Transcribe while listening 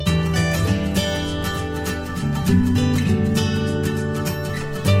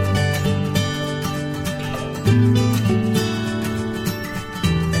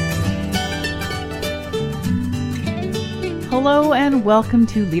and welcome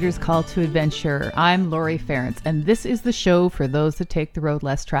to Leaders Call to Adventure. I'm Lori Ferentz, and this is the show for those that take the road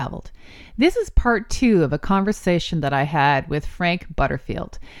less traveled. This is part 2 of a conversation that I had with Frank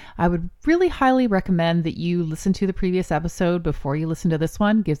Butterfield. I would really highly recommend that you listen to the previous episode before you listen to this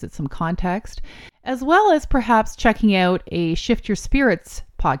one, gives it some context, as well as perhaps checking out a Shift Your Spirits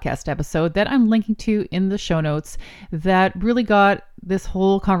podcast episode that I'm linking to in the show notes that really got this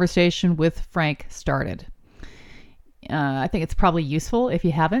whole conversation with Frank started. I think it's probably useful if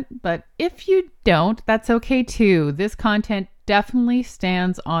you haven't, but if you don't, that's okay too. This content definitely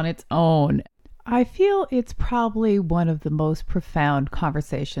stands on its own. I feel it's probably one of the most profound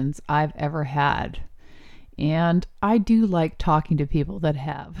conversations I've ever had. And I do like talking to people that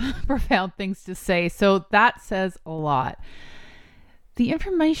have profound things to say, so that says a lot. The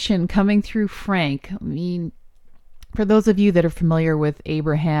information coming through Frank, I mean, for those of you that are familiar with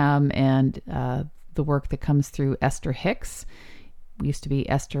Abraham and the work that comes through Esther Hicks, we used to be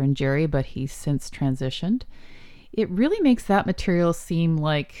Esther and Jerry, but he's since transitioned. It really makes that material seem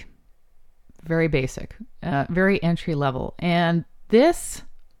like very basic, very entry level. And this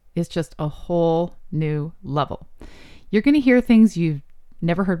is just a whole new level. You're going to hear things you've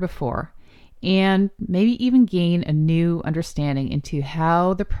never heard before and maybe even gain a new understanding into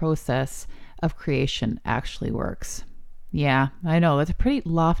how the process of creation actually works. Yeah, I know that's a pretty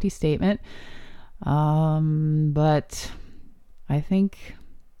lofty statement. But I think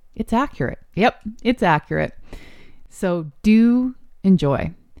it's accurate. Yep, it's accurate. So do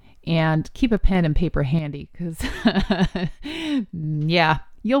enjoy and keep a pen and paper handy because, yeah,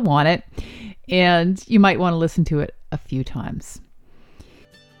 you'll want it. And you might want to listen to it a few times.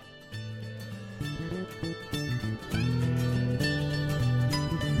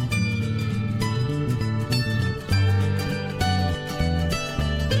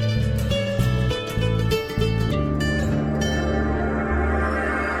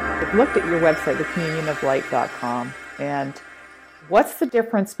 Looked at your website, thecommunionoflight.com, and what's the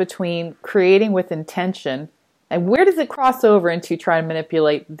difference between creating with intention and where does it cross over into trying to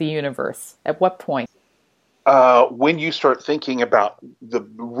manipulate the universe? At what point? When you start thinking about the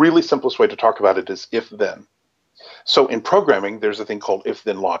really simplest way to talk about it is if-then. So in programming, there's a thing called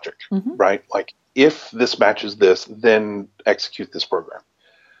if-then logic, right? Like if this matches this, then execute this program.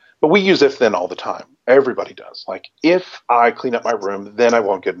 But we use if-then all the time. Everybody does. Like, if I clean up my room, then I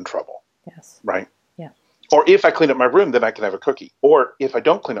won't get in trouble. Yes. Right? Yeah. Or if I clean up my room, then I can have a cookie. Or if I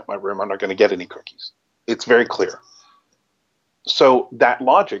don't clean up my room, I'm not going to get any cookies. It's very clear. So that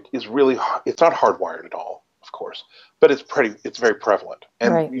logic is really, it's not hardwired at all, of course, but it's very prevalent.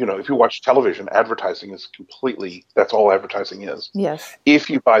 And, right. You know, if you watch television, advertising is completely, that's all advertising is. Yes.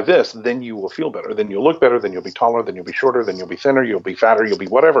 If you buy this, then you will feel better. Then you'll look better. Then you'll be taller. Then you'll be shorter. Then you'll be thinner. You'll be fatter. You'll be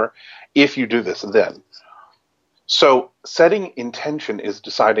whatever. If you do this, then. So setting intention is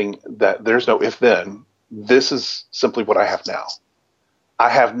deciding that there's no if-then. This is simply what I have now. I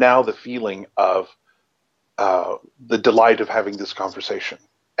have now the feeling of the delight of having this conversation.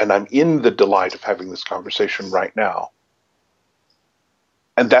 And I'm in the delight of having this conversation right now.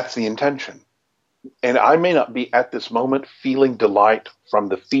 And that's the intention. And I may not be at this moment feeling delight from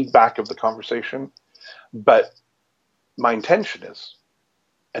the feedback of the conversation, but my intention is.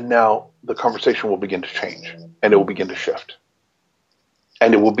 And now the conversation will begin to change and it will begin to shift.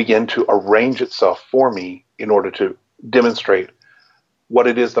 And it will begin to arrange itself for me in order to demonstrate what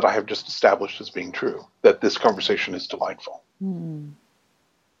it is that I have just established as being true, that this conversation is delightful.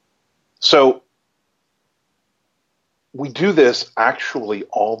 So we do this actually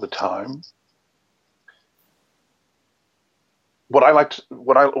all the time. One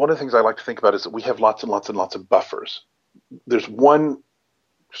of the things I like to think about is that we have lots and lots and lots of buffers. There's one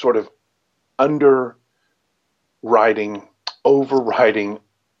sort of overriding,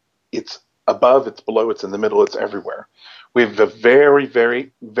 it's above, it's below, it's in the middle, it's everywhere. We have a very,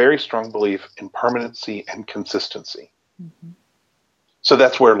 very, very strong belief in permanency and consistency. So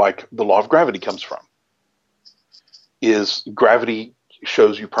that's where like the law of gravity comes from. Is gravity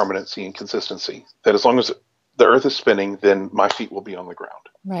shows you permanency and consistency. That as long as the earth is spinning, then my feet will be on the ground.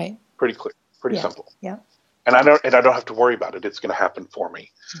 Right. Pretty clear, pretty simple. Yeah. And I don't have to worry about it. It's going to happen for me.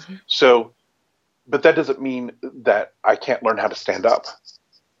 So, but that doesn't mean that I can't learn how to stand up.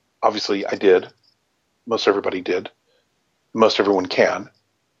 Obviously I did. Most everybody did. Most everyone can.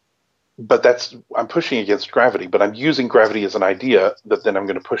 But I'm pushing against gravity, but I'm using gravity as an idea that then I'm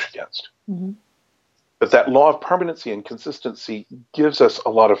going to push against. But that law of permanency and consistency gives us a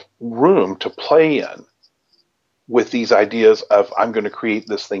lot of room to play in with these ideas of I'm going to create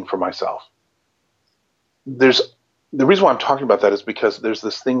this thing for myself. The reason why I'm talking about that is because there's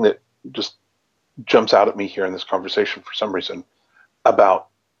this thing that just jumps out at me here in this conversation for some reason. about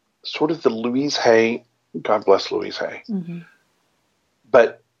sort of the Louise Hay, God bless Louise Hay,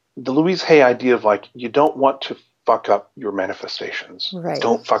 but the Louise Hay idea of like, you don't want to fuck up your manifestations. Right.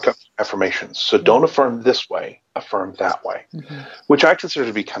 Don't fuck up affirmations. So don't affirm this way, affirm that way, which I consider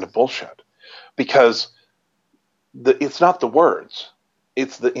to be kind of bullshit, because it's not the words,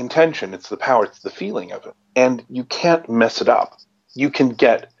 it's the intention, it's the power, it's the feeling of it. And you can't mess it up. You can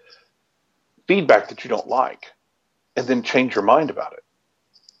get feedback that you don't like and then change your mind about it.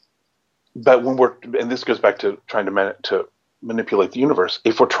 But and this goes back to trying to manipulate the universe.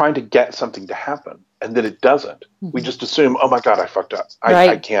 If we're trying to get something to happen and then it doesn't, we just assume, oh my God, I fucked up.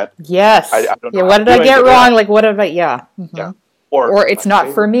 I can't. Yes. I don't know what did I get wrong? Like, what did I, yeah. Or it's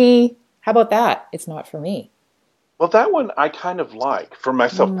not for me. How about that? It's not for me. Well, that one I kind of like for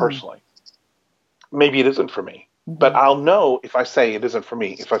myself personally. Maybe it isn't for me, but I'll know if I say it isn't for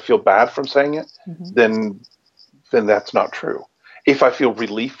me. If I feel bad from saying it, then that's not true. If I feel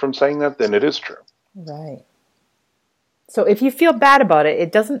relief from saying that, then it is true. Right. So if you feel bad about it,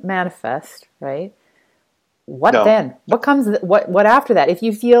 it doesn't manifest, right? What then? What comes? What after that? If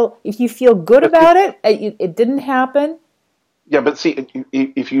you feel good about it, it didn't happen. Yeah, but see,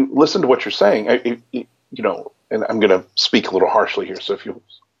 if you listen to what you're saying, and I'm going to speak a little harshly here, so if you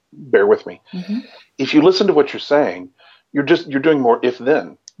bear with me, if you listen to what you're saying, you're doing more if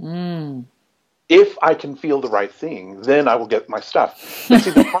then. If I can feel the right thing, then I will get my stuff. But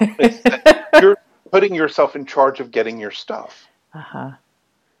see, the problem is that you're putting yourself in charge of getting your stuff,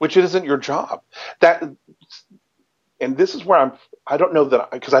 which isn't your job. And this is where I don't know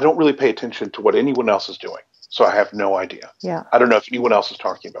that, because I don't really pay attention to what anyone else is doing. So I have no idea. Yeah. I don't know if anyone else is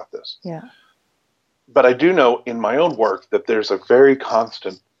talking about this. Yeah. But I do know in my own work that there's a very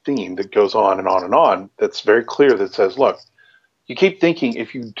constant theme that goes on and on and on that's very clear that says, look, you keep thinking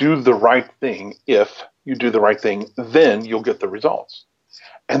if you do the right thing, then you'll get the results.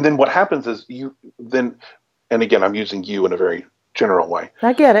 And then what happens is and again, I'm using you in a very general way.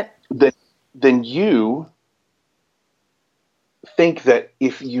 I get it. Then you think that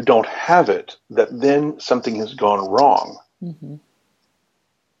if you don't have it, that then something has gone wrong.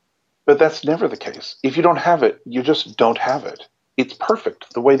 But that's never the case. If you don't have it, you just don't have it. It's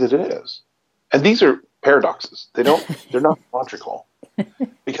perfect the way that it is. And these are paradoxes. They're not logical,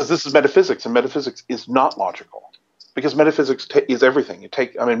 because this is metaphysics, and metaphysics is not logical, because metaphysics is everything.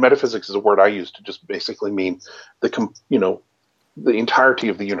 Metaphysics is a word I use to just basically mean the entirety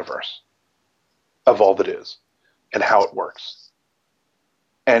of the universe, of all that is, and how it works.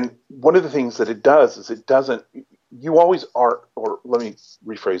 And one of the things that it does is you always are, or let me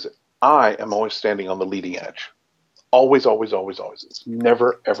rephrase it. I am always standing on the leading edge. Always, always, always, always. It's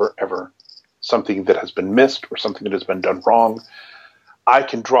never, ever, ever something that has been missed or something that has been done wrong. I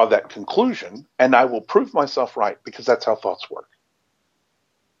can draw that conclusion and I will prove myself right, because that's how thoughts work.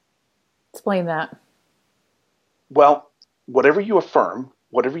 Explain that. Well, whatever you affirm,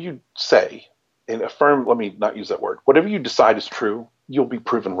 whatever you say, and affirm, let me not use that word. Whatever you decide is true, you'll be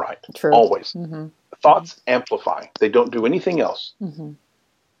proven right. True. Always. Thoughts amplify. They don't do anything else.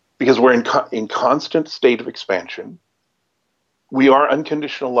 Because we're in constant state of expansion. We are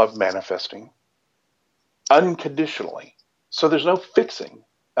unconditional love manifesting unconditionally. So there's no fixing.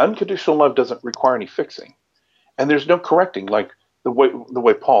 Unconditional love doesn't require any fixing. And there's no correcting. Like the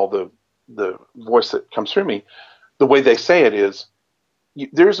way Paul, the voice that comes through me, the way they say it is,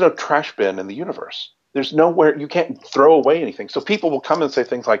 there's no trash bin in the universe. There's nowhere, you can't throw away anything. So people will come and say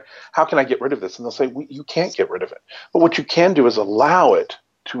things like, how can I get rid of this? And they'll say, you can't get rid of it. But what you can do is allow it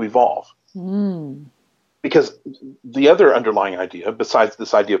to evolve. Because the other underlying idea, besides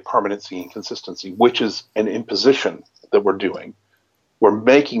this idea of permanency and consistency, which is an imposition that we're doing, we're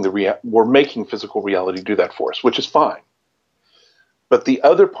making physical reality do that for us, which is fine. But the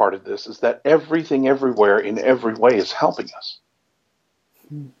other part of this is that everything, everywhere, in every way is helping us.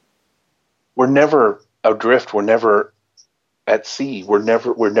 We're never adrift. We're never at sea. We're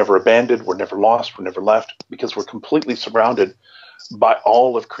never abandoned. We're never lost. We're never left, because we're completely surrounded by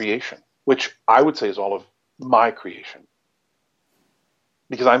all of creation, which I would say is all of my creation,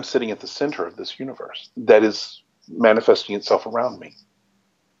 because I'm sitting at the center of this universe that is manifesting itself around me.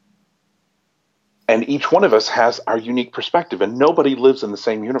 And each one of us has our unique perspective, and nobody lives in the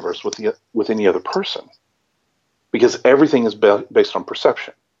same universe with any other person, because everything is based on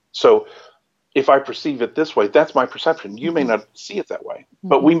perception. So if I perceive it this way, that's my perception. You may not see it that way,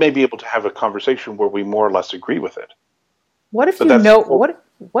 but we may be able to have a conversation where we more or less agree with it. What if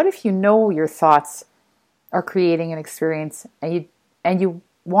what if you know your thoughts are creating an experience, and you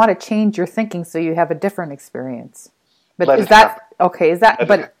want to change your thinking so you have a different experience? But is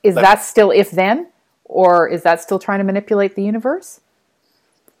that still if then, or is that still trying to manipulate the universe?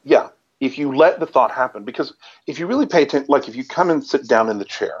 Yeah. If you let the thought happen, because if you really pay attention, like if you come and sit down in the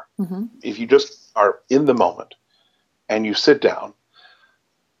chair, if you just are in the moment and you sit down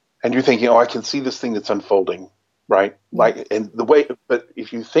and you're thinking, oh, I can see this thing that's unfolding, right? Like, and the way, but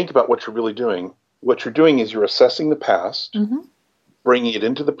if you think about what you're doing is you're assessing the past, bringing it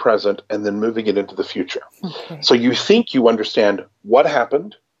into the present, and then moving it into the future. Okay. So you think you understand what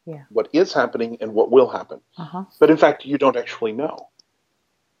happened, what is happening, and what will happen. But in fact, you don't actually know.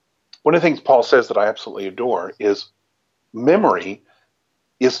 One of the things Paul says that I absolutely adore is memory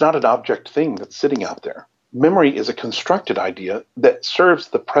is not an object thing that's sitting out there. Memory is a constructed idea that serves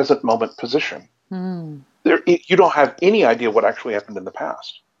the present moment position. You don't have any idea what actually happened in the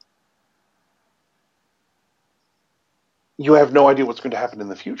past. You have no idea what's going to happen in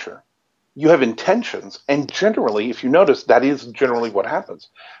the future. You have intentions, and generally, if you notice, that is generally what happens.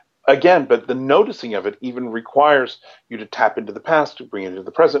 Again, but the noticing of it even requires you to tap into the past, to bring it into the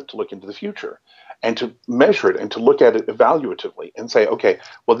present, to look into the future, and to measure it and to look at it evaluatively and say, okay,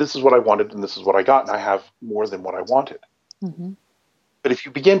 well, this is what I wanted and this is what I got, and I have more than what I wanted. But if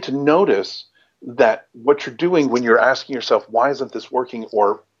you begin to notice that what you're doing when you're asking yourself, why isn't this working,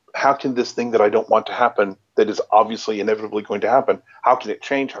 or how can this thing that I don't want to happen, that is obviously inevitably going to happen, how can it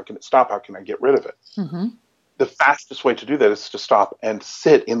change? How can it stop? How can I get rid of it? The fastest way to do that is to stop and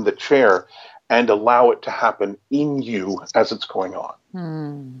sit in the chair and allow it to happen in you as it's going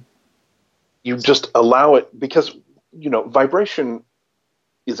on. You just allow it, because, vibration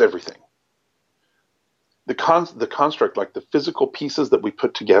is everything. The construct, like the physical pieces that we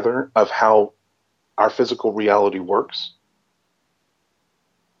put together of how our physical reality works,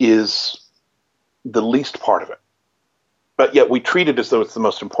 is the least part of it. But yet we treat it as though it's the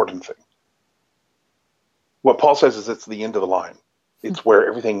most important thing. What Paul says is it's the end of the line. It's where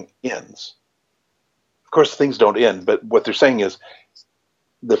everything ends. Of course, things don't end, but what they're saying is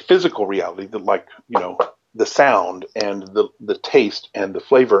the physical reality, the sound and the taste and the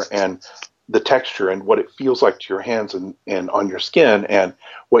flavor and the texture and what it feels like to your hands and on your skin and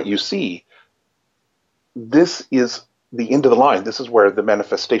what you see, this is the end of the line. This is where the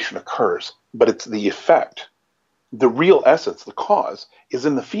manifestation occurs, but it's the effect. The real essence, the cause, is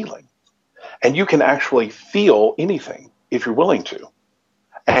in the feeling. And you can actually feel anything if you're willing to.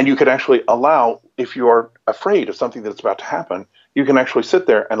 And you can actually allow, if you're afraid of something that's about to happen, you can actually sit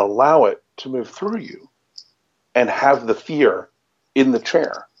there and allow it to move through you and have the fear in the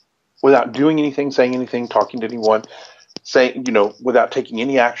chair without doing anything, saying anything, talking to anyone, without taking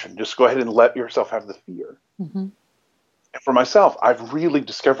any action. Just go ahead and let yourself have the fear. And for myself, I've really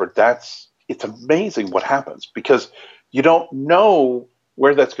discovered it's amazing what happens, because you don't know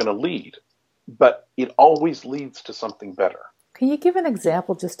where that's going to lead, but it always leads to something better. Can you give an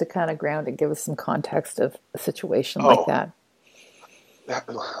example just to kind of ground and give us some context of a situation like that?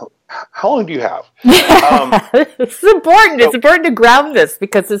 How long do you have? It's important. It's important to ground this,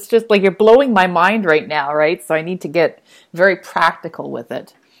 because it's just like you're blowing my mind right now, right? So I need to get very practical with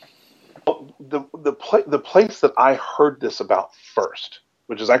it. The place that I heard this about first,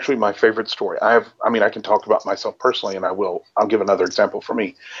 which is actually my favorite story. I can talk about myself personally, and I'll give another example for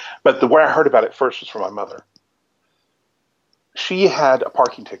me. But the way I heard about it first was from my mother. She had a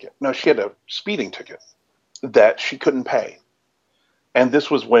parking ticket. No, she had a speeding ticket that she couldn't pay. And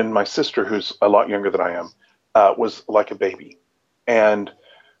this was when my sister, who's a lot younger than I am, was like a baby. So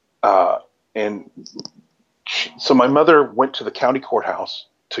my mother went to the county courthouse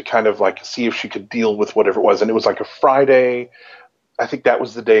to kind of like see if she could deal with whatever it was. And it was like a Friday. I think that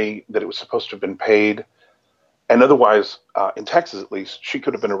was the day that it was supposed to have been paid. And otherwise, in Texas at least, she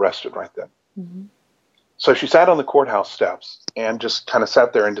could have been arrested right then. So she sat on the courthouse steps and just kind of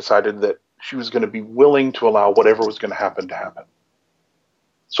sat there and decided that she was going to be willing to allow whatever was going to happen to happen.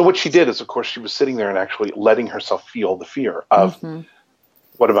 So what she did is, of course, she was sitting there and actually letting herself feel the fear of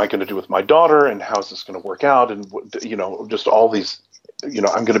what am I going to do with my daughter, and how is this going to work out, and just all these,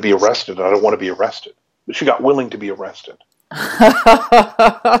 I'm going to be arrested, and I don't want to be arrested. But she got willing to be arrested.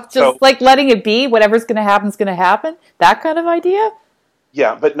 Like letting it be, whatever's going to happen is going to happen. That kind of idea.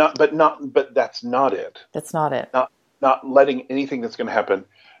 Yeah, but that's not it. That's not it. Not letting anything that's going to happen.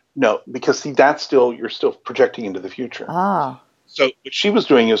 No, because see, you're still projecting into the future. So what she was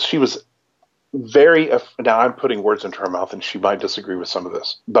doing is she was now I'm putting words into her mouth, and she might disagree with some of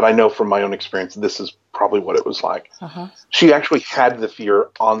this, but I know from my own experience, this is probably what it was like. She actually had the fear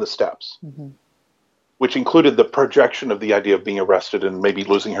on the steps, which included the projection of the idea of being arrested and maybe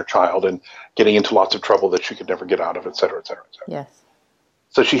losing her child and getting into lots of trouble that she could never get out of, et cetera, et cetera, et cetera. Yes.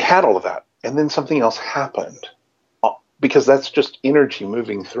 So she had all of that. And then something else happened, because that's just energy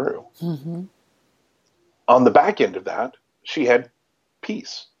moving through. On the back end of that, she had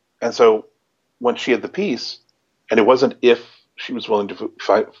peace. And so when she had the peace, and it wasn't if she was willing to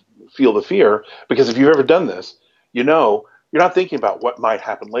feel the fear, because if you've ever done this, you know, you're not thinking about what might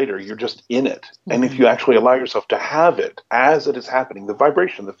happen later. You're just in it. Mm-hmm. And if you actually allow yourself to have it as it is happening, the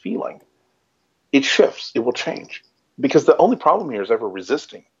vibration, the feeling, it shifts. It will change. Because the only problem here is ever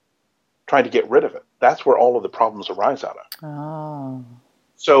resisting, trying to get rid of it. That's where all of the problems arise out of. Oh.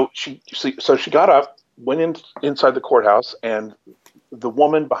 So she got up, went inside the courthouse, and the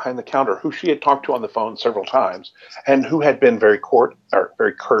woman behind the counter, who she had talked to on the phone several times, and who had been very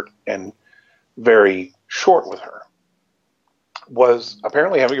curt and very short with her, was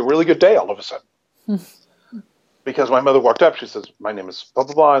apparently having a really good day all of a sudden. Because my mother walked up, she says, "My name is blah,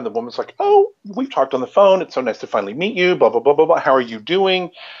 blah, blah." And the woman's like, "Oh, we've talked on the phone. It's so nice to finally meet you, blah, blah, blah, blah, blah. How are you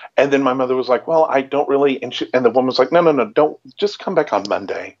doing?" And then my mother was like, "Well, I don't really." And the woman was like, No, don't. Just come back on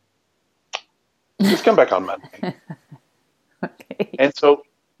Monday. Just come back on Monday. Okay. And so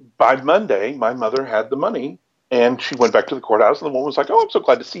by Monday, my mother had the money, and she went back to the courthouse, and the woman was like, "Oh, I'm so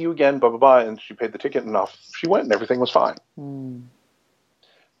glad to see you again, blah, blah, blah." And she paid the ticket, and off she went, and everything was fine.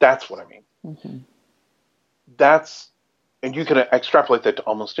 That's what I mean. Mm-hmm. And you can extrapolate that to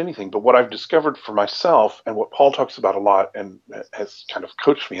almost anything. But what I've discovered for myself, and what Paul talks about a lot and has kind of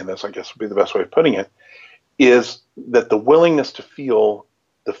coached me in this, I guess would be the best way of putting it, is that the willingness to feel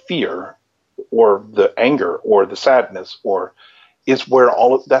the fear or the anger or the sadness that's where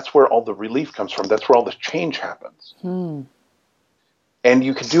all the relief comes from. That's where all the change happens. And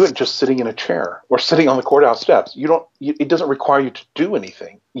you can do it just sitting in a chair or sitting on the courthouse steps. It doesn't require you to do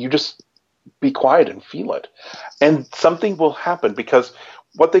anything. You just be quiet and feel it. And something will happen, because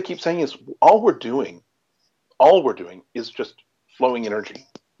what they keep saying is all we're doing is just flowing energy.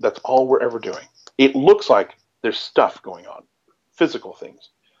 That's all we're ever doing. It looks like there's stuff going on, physical things.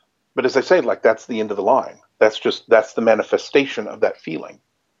 But as I say, like, that's the end of the line. That's the manifestation of that feeling.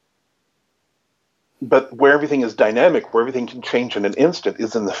 But where everything is dynamic, where everything can change in an instant,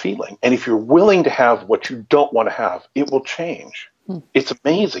 is in the feeling. And if you're willing to have what you don't want to have, it will change. It's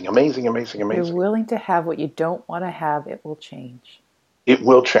amazing, amazing, amazing, amazing. You're willing to have what you don't want to have, it will change. It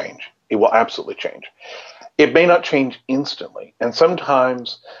will change. It will absolutely change. It may not change instantly. And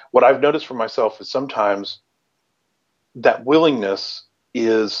sometimes what I've noticed for myself is sometimes that willingness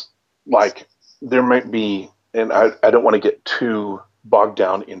is like, there might be, and I don't want to get too bogged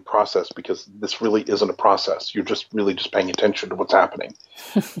down in process, because this really isn't a process. You're just really just paying attention to what's happening.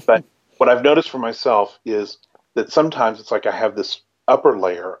 But what I've noticed for myself is that sometimes it's like I have this upper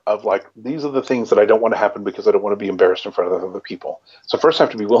layer of like, these are the things that I don't want to happen because I don't want to be embarrassed in front of other people. So first I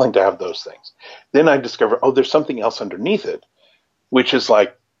have to be willing to have those things. Then I discover, there's something else underneath it, which is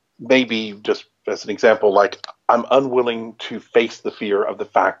like, maybe just as an example, like, I'm unwilling to face the fear of the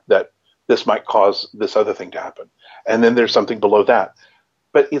fact that this might cause this other thing to happen. And then there's something below that.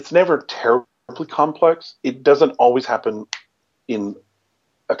 But it's never terribly complex. It doesn't always happen in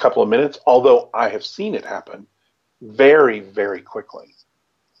a couple of minutes, although I have seen it happen very, very quickly,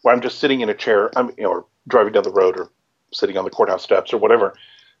 where I'm just sitting in a chair, or driving down the road, or sitting on the courthouse steps, or whatever.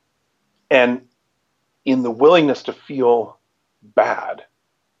 And in the willingness to feel bad,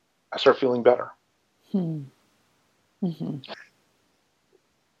 I start feeling better. Mm-hmm.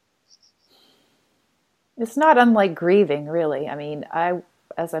 It's not unlike grieving, really. I mean,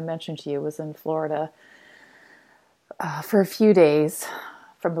 as I mentioned to you, was in Florida for a few days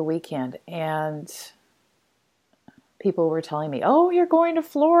from the weekend, and people were telling me, "Oh, you're going to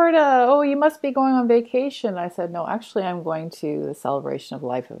Florida. Oh, you must be going on vacation." I said, "No, actually, I'm going to the celebration of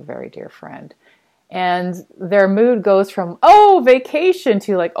life of a very dear friend." And their mood goes from, "Oh, vacation,"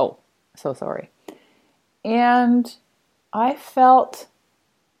 to like, "Oh, so sorry." And I felt,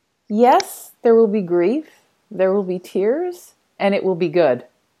 yes, there will be grief, there will be tears, and it will be good.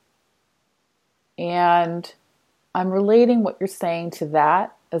 And I'm relating what you're saying to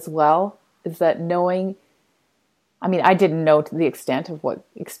that as well, is that knowing, I mean, I didn't know to the extent of what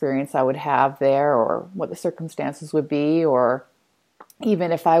experience I would have there, or what the circumstances would be, or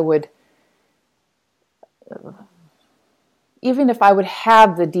even if I would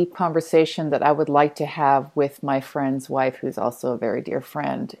have the deep conversation that I would like to have with my friend's wife, who's also a very dear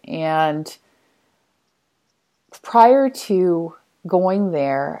friend. And prior to going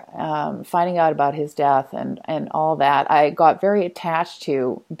there, finding out about his death and all that, I got very attached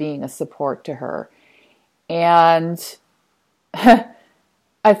to being a support to her. And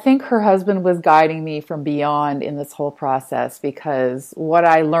I think her husband was guiding me from beyond in this whole process, because what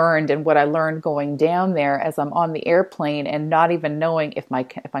I learned going down there as I'm on the airplane and not even knowing if I'm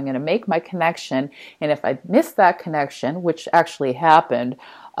going to make my connection, and if I miss that connection, which actually happened,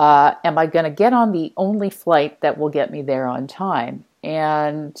 am I going to get on the only flight that will get me there on time?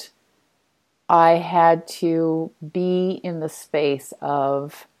 and I had to be in the space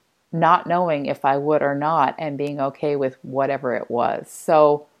of not knowing if I would or not and being okay with whatever it was.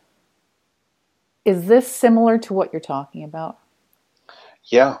 So is this similar to what you're talking about?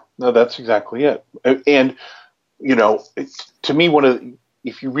 Yeah, no, that's exactly it. And, to me,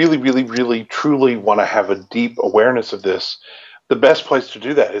 if you really, really, really, truly want to have a deep awareness of this, the best place to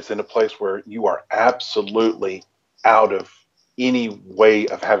do that is in a place where you are absolutely out of any way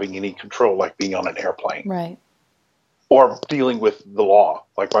of having any control, like being on an airplane. Right. Or dealing with the law,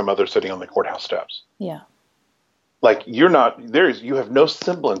 like my mother sitting on the courthouse steps. Yeah. Like you have no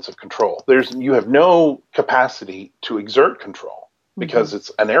semblance of control. You have no capacity to exert control because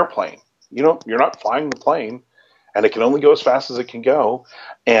it's an airplane. You're not flying the plane, and it can only go as fast as it can go.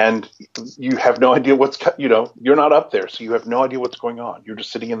 And you have no idea you're not up there. So you have no idea what's going on. You're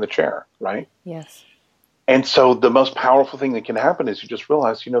just sitting in the chair, right? Yes. And so the most powerful thing that can happen is you just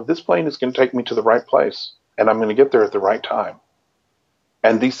realize, this plane is going to take me to the right place, and I'm going to get there at the right time.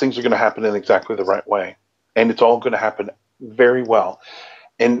 And these things are going to happen in exactly the right way. And it's all going to happen very well.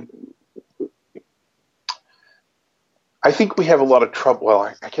 And I think we have a lot of trouble.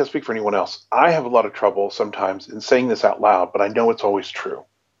 Well, I can't speak for anyone else. I have a lot of trouble sometimes in saying this out loud, but I know it's always true.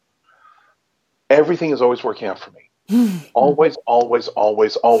 Everything is always working out for me. Always, always,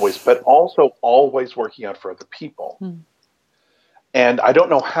 always, always, but also always working out for other people. And I don't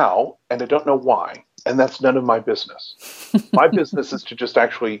know how, and I don't know why, and that's none of my business. My business is to just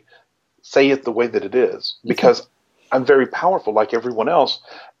actually say it the way that it is, because I'm very powerful like everyone else,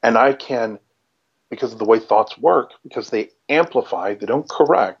 and I can, because of the way thoughts work, because they amplify, they don't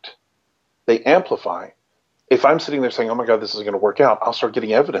correct, they amplify. If I'm sitting there saying, oh my God, this isn't going to work out, I'll start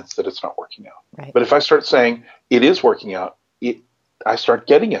getting evidence that it's not working out. Right. But if I start saying it is working out, I start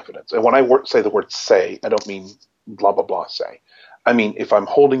getting evidence. And when I say the word say, I don't mean blah, blah, blah say. I mean, if I'm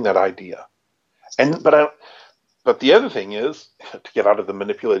holding that idea. But the other thing is to get out of the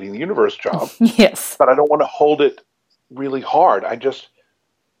manipulating the universe job. Yes. But I don't want to hold it really hard.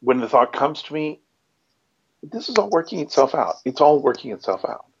 When the thought comes to me, this is all working itself out. It's all working itself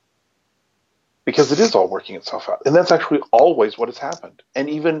out. Because it is all working itself out. And that's actually always what has happened. And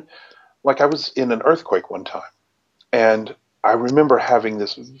even like I was in an earthquake one time, and I remember having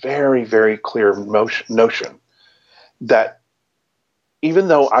this very, very clear notion that even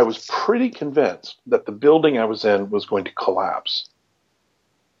though I was pretty convinced that the building I was in was going to collapse,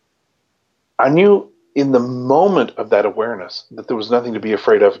 I knew in the moment of that awareness that there was nothing to be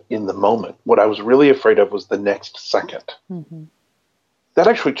afraid of in the moment. What I was really afraid of was the next second. Mm-hmm. That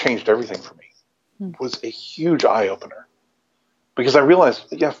actually changed everything for me. It was a huge eye-opener. Because I realized,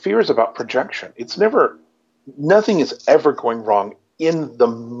 fear is about projection. Nothing is ever going wrong in the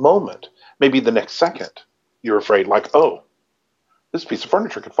moment. Maybe the next second you're afraid, like, oh, this piece of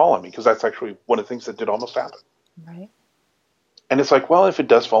furniture could fall on me, because that's actually one of the things that did almost happen. Right. And it's like, well, if it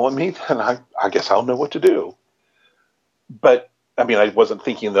does fall on me, then I guess I'll know what to do. But, I mean, I wasn't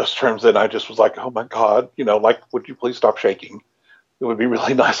thinking in those terms then. I just was like, oh my God, would you please stop shaking? It would be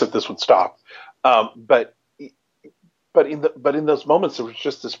really nice if this would stop. But in those moments, there was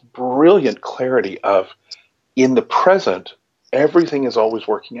just this brilliant clarity of, in the present, everything is always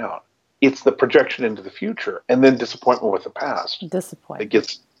working out. It's the projection into the future, and then disappointment with the past. Disappointment.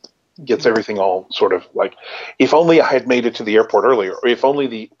 It gets everything all sort of like, if only I had made it to the airport earlier, or if only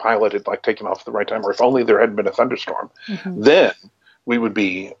the pilot had taken off at the right time, or if only there hadn't been a thunderstorm, then we would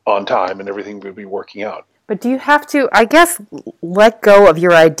be on time and everything would be working out. But do you have to, I guess, let go of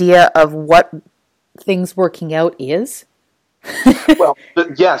your idea of what things working out is? Well,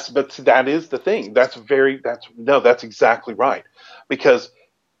 yes, but that is the thing. That's exactly right. Because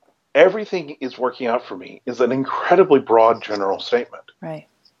everything is working out for me is an incredibly broad general statement. Right.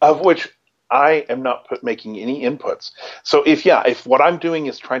 Of which I am not making any inputs. So if what I'm doing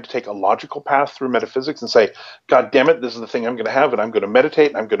is trying to take a logical path through metaphysics and say, God damn it, this is the thing I'm going to have, and I'm going to meditate,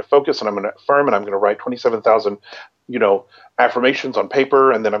 and I'm going to focus, and I'm going to affirm, and I'm going to write 27,000, affirmations on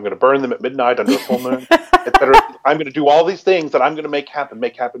paper, and then I'm going to burn them at midnight under a full moon, etc. I'm going to do all these things that I'm going to make happen.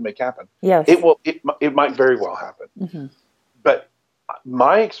 Yes. It might very well happen. Mm-hmm. But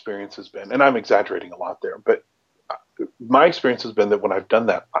my experience has been, and I'm exaggerating a lot there, but my experience has been that when I've done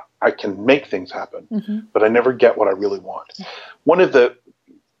that, I can make things happen, but I never get what I really want.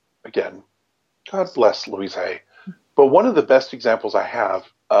 Again, God bless Louise Hay, but one of the best examples I have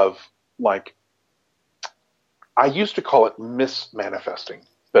of I used to call it mismanifesting,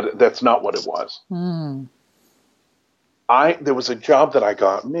 but that's not what it was. There was a job that I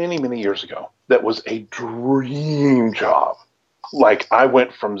got many, many years ago that was a dream job. I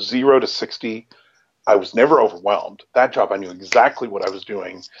went from 0 to 60. I was never overwhelmed. That job, I knew exactly what I was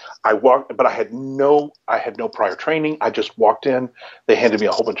doing. I walked, but I had no prior training. I just walked in. They handed me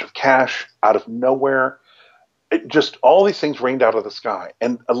a whole bunch of cash out of nowhere. Just all these things rained out of the sky.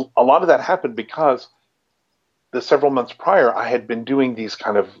 And a lot of that happened because the several months prior, I had been doing these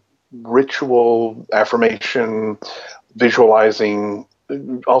kind of ritual affirmation, visualizing,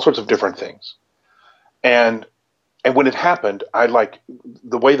 all sorts of different things. And when it happened,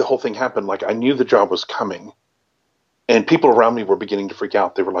 the way the whole thing happened, I knew the job was coming. And people around me were beginning to freak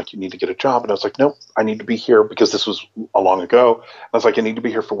out. They were like, you need to get a job. And I was like, nope, I need to be here, because this was a long ago. I was like, I need to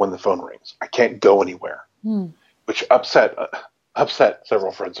be here for when the phone rings. I can't go anywhere, which upset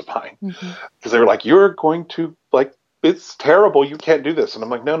several friends of mine, because they were like, you're going to, it's terrible. You can't do this. And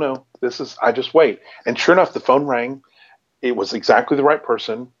I'm like, no, I just wait. And sure enough, the phone rang. It was exactly the right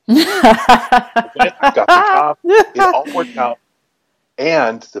person. I got the job. It all worked out.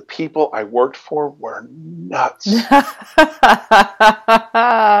 And the people I worked for were nuts.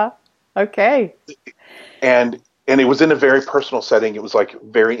 Okay. And it was in a very personal setting. It was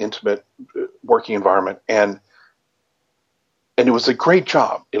very intimate working environment. And it was a great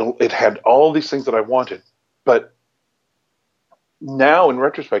job. It had all these things that I wanted. But now in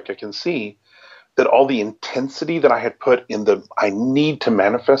retrospect, I can see that all the intensity that I had put in I need to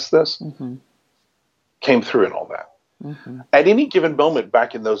manifest this came through in all that. At any given moment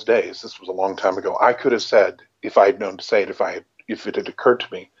back in those days, this was a long time ago, I could have said, if I had known to say it, if it had occurred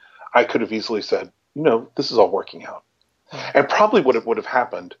to me, I could have easily said, this is all working out. And probably what would have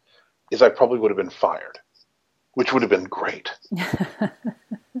happened is I probably would have been fired, which would have been great.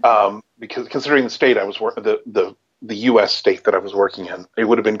 Because considering the state I was working, the U.S. state that I was working in, it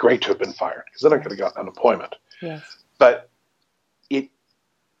would have been great to have been fired, because then I could have gotten unemployment. Yes. But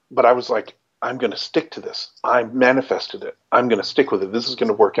I was like, I'm going to stick to this. I manifested it. I'm going to stick with it. This is going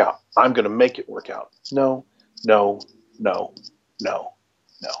to work out. I'm going to make it work out. No.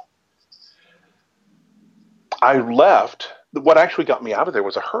 I left. What actually got me out of there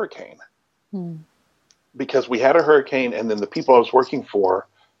was a hurricane. Because we had a hurricane, and then the people I was working for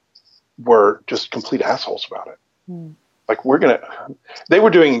were just complete assholes about it. They were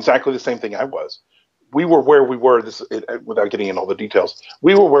doing exactly the same thing I was. We were where we were, without getting in all the details,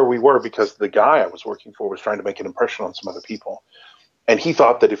 we were where we were because the guy I was working for was trying to make an impression on some other people. And he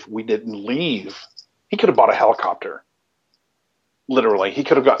thought that if we didn't leave, he could have bought a helicopter. Literally, we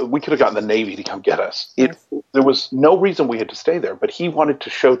could have gotten the Navy to come get us. There was no reason we had to stay there, but he wanted to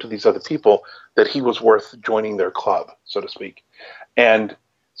show to these other people that he was worth joining their club, so to speak. And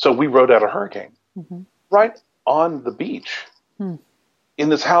so we rode out a hurricane right on the beach in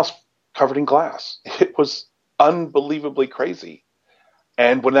this house covered in glass. It was unbelievably crazy.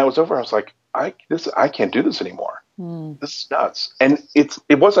 And when that was over, I was like, I can't do this anymore. This is nuts. And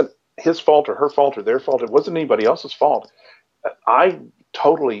it wasn't his fault or her fault or their fault. It wasn't anybody else's fault. I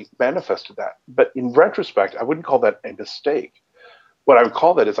totally manifested that. But in retrospect, I wouldn't call that a mistake. What I would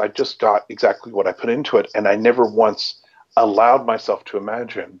call that is I just got exactly what I put into it, and I never once allowed myself to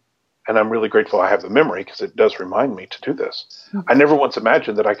imagine, and I'm really grateful I have the memory because it does remind me to do this. I never once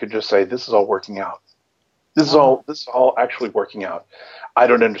imagined that I could just say, this is all working out. This is all actually working out. I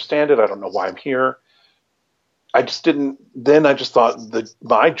don't understand it. I don't know why I'm here. I just didn't. Then I just thought that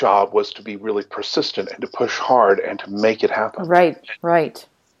my job was to be really persistent and to push hard and to make it happen. Right.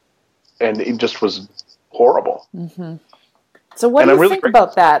 And it just was horrible. So what do you think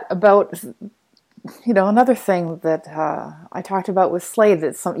about that? About, another thing that I talked about with Slade,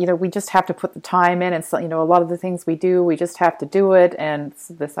 that we just have to put the time in, and so, a lot of the things we do, we just have to do it, and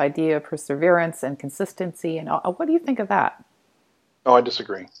this idea of perseverance and consistency. And what do you think of that? Oh, I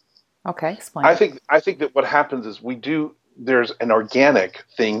disagree. Okay, explain. I think that what happens is there's an organic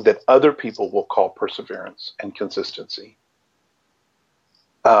thing that other people will call perseverance and consistency,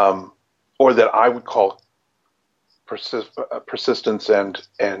 or that I would call persistence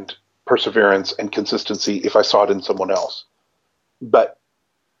and perseverance and consistency if I saw it in someone else. But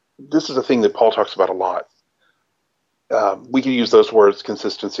this is a thing that Paul talks about a lot. We can use those words: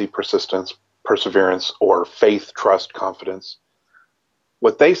 consistency, persistence, perseverance, or faith, trust, confidence.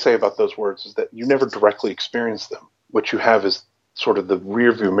 What they say about those words is that you never directly experience them. What you have is sort of the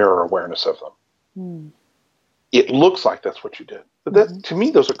rear view mirror awareness of them. It looks like that's what you did. But to me,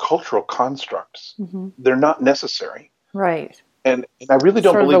 those are cultural constructs. They're not necessary. Right. And I really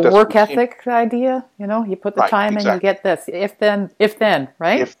don't believe that's the work ethic idea. You put the time in, you get this. If then,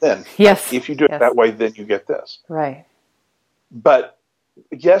 right? If then. Yes. If you do it that way, then you get this. Right. But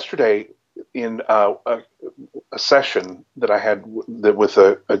yesterday, in a session that I had with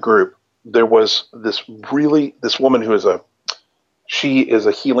a group, there was this woman she is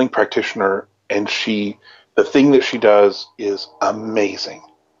a healing practitioner, and the thing that she does is amazing.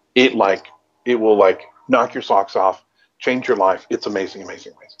 It will like knock your socks off, change your life. It's amazing,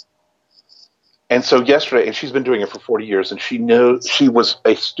 amazing, amazing. And so yesterday, and she's been doing it for 40 years, and she was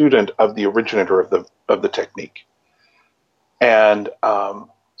a student of the originator of the technique. And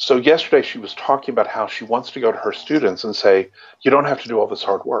so yesterday she was talking about how she wants to go to her students and say, you don't have to do all this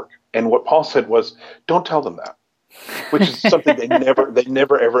hard work. And what Paul said was, don't tell them that, which is something they never,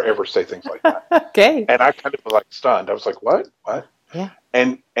 ever, ever say things like that. Okay. And I kind of was like stunned. I was like, what? Yeah.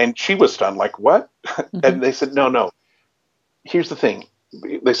 And she was stunned, like, what? Mm-hmm. And they said, no. Here's the thing.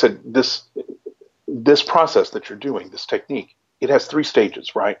 They said, this process that you're doing, this technique, it has 3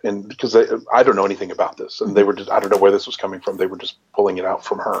 stages, right? And because I don't know anything about this, and they were I don't know where this was coming from. They were just pulling it out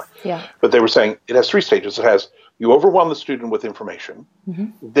from her. Yeah. But they were saying it has 3 stages. It has, you overwhelm the student with information,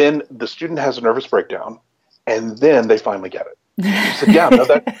 then the student has a nervous breakdown, and then they finally get it. She said, yeah, no,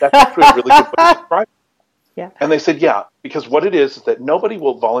 that's actually a really good way to describe it. Yeah. And they said, yeah, because what it is that nobody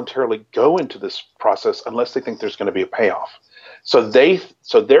will voluntarily go into this process unless they think there's going to be a payoff. So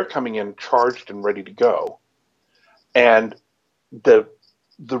they're coming in charged and ready to go. And the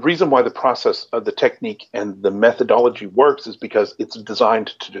reason why the process of the technique and the methodology works is because it's designed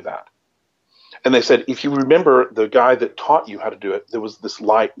to do that. And they said, if you remember the guy that taught you how to do it, there was this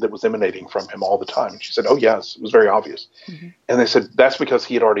light that was emanating from him all the time. And she said, oh, yes, it was very obvious. Mm-hmm. And they said, that's because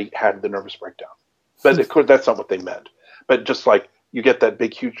he had already had the nervous breakdown. But of course, that's not what they meant. But just like you get that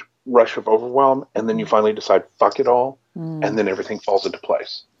big, huge rush of overwhelm, and then you finally decide, fuck it all, and then everything falls into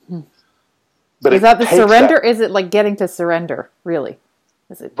place. Mm. But is that the surrender? Is it like getting to surrender, really?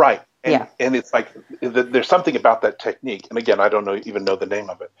 Is it right? And it's like there's something about that technique. And again, I don't even know the name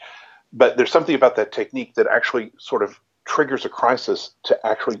of it. But there's something about that technique that actually sort of triggers a crisis to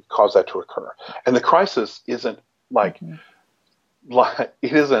actually cause that to occur. And the crisis isn't like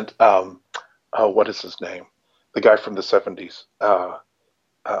it isn't, what is his name? The guy from the 70s. God.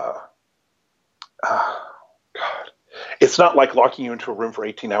 It's not like locking you into a room for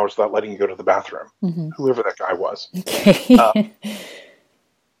 18 hours without letting you go to the bathroom, whoever that guy was. Okay.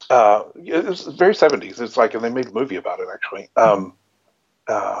 It was very 70s. It's like, and they made a movie about it, actually.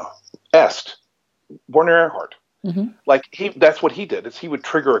 Est, Werner Erhard. Like that's what he did, is he would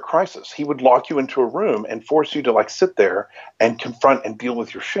trigger a crisis. He would lock you into a room and force you to like sit there and confront and deal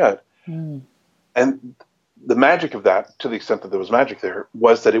with your shit. And the magic of that, to the extent that there was magic there,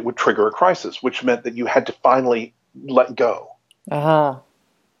 was that it would trigger a crisis, which meant that you had to finally let go. I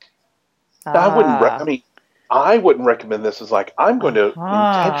wouldn't recommend this as like, I'm going to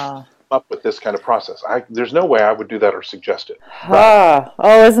intentionally come up with this kind of process. There's no way I would do that or suggest it.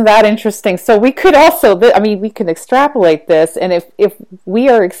 Oh, isn't that interesting? So we could also, we can extrapolate this, and if we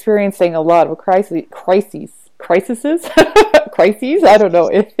are experiencing a lot of crises, I don't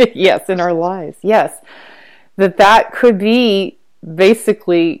know, yes, in our lives, yes, that could be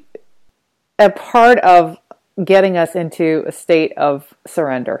basically a part of getting us into a state of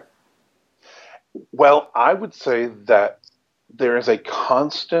surrender. Well, I would say that there is a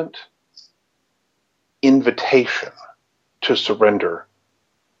constant invitation to surrender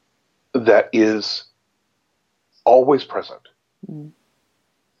that is always present.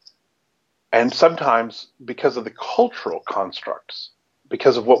 And sometimes because of the cultural constructs,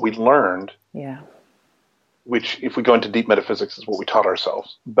 because of what we learned, which if we go into deep metaphysics is what we taught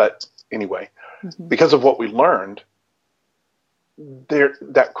ourselves. But anyway, because of what we learned,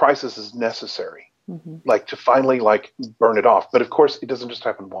 that crisis is necessary, like to finally like burn it off. But of course, it doesn't just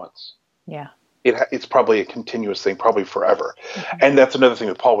happen once. Yeah, it's probably a continuous thing, probably forever. And that's another thing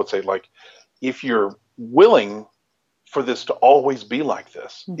that Paul would say, like, if you're willing for this to always be like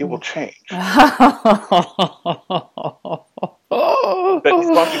this, it will change. But as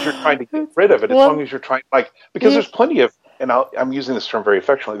long as you're trying to get rid of it, as long as you're trying, like, because there's plenty of, and I'm using this term very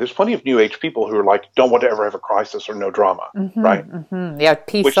affectionately, there's plenty of New Age people who are like, don't want to ever have a crisis or no drama, right? Yeah,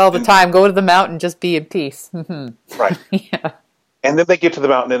 peace all the time. Go to the mountain, just be in peace. Right. Yeah. And then they get to the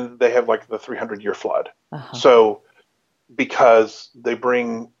mountain and they have like the 300-year flood. So because they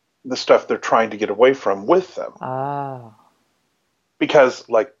bring the stuff they're trying to get away from with them. Because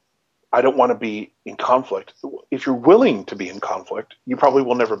like, I don't want to be in conflict. If you're willing to be in conflict, you probably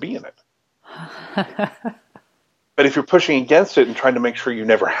will never be in it. But if you're pushing against it and trying to make sure you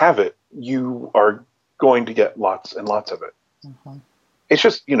never have it, you are going to get lots and lots of it. It's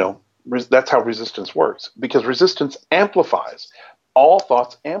just, that's how resistance works, because resistance amplifies. All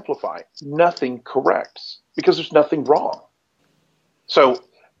thoughts amplify. Nothing corrects, because there's nothing wrong. So,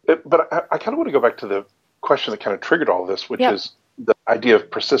 but I kind of want to go back to the question that kind of triggered all this, which is the idea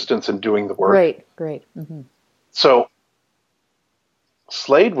of persistence and doing the work. Great. So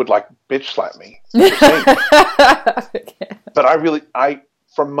Slade would like bitch slap me for saying that. Okay. But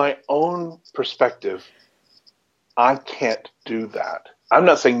from my own perspective, I can't do that. I'm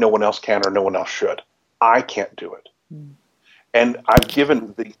not saying no one else can or no one else should. I can't do it. And I've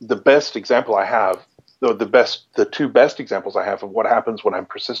given the best example I have, the two best examples I have of what happens when I'm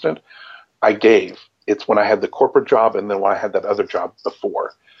persistent, I gave. It's when I had the corporate job and then when I had that other job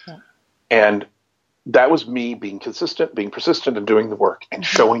before. Yeah. And that was me being consistent, being persistent and doing the work and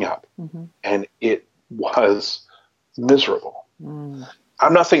showing up. And it was miserable.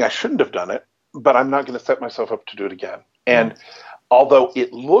 I'm not saying I shouldn't have done it, but I'm not going to set myself up to do it again. And although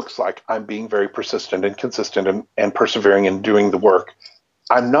it looks like I'm being very persistent and consistent and persevering and doing the work,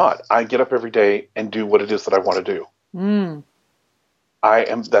 I'm not. I get up every day and do what it is that I want to do.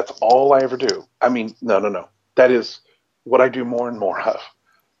 That's all I ever do. I mean, no. That is what I do more and more of.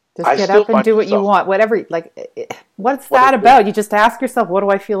 Just get up and do what you want. Whatever, what's that about? You just ask yourself, what do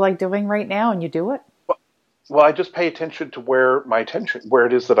I feel like doing right now? And you do it? Well, I just pay attention to where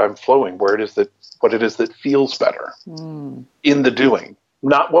it is that I'm flowing, what it is that feels better in the doing.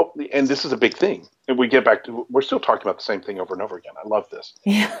 And this is a big thing. And we get back to, we're still talking about the same thing over and over again. I love this.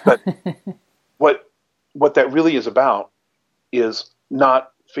 Yeah. But what that really is about is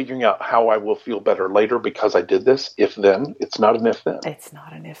not figuring out how I will feel better later because I did this, if then. It's not an if then. It's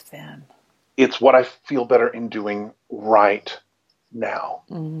not an if then. It's what I feel better in doing right now.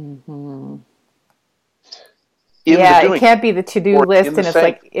 It can't be the to-do list and it's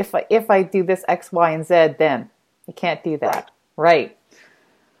like, if I do this X, Y, and Z, then. You can't do that. Right.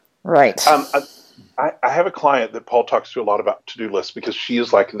 I have a client that Paul talks to a lot about to-do lists because she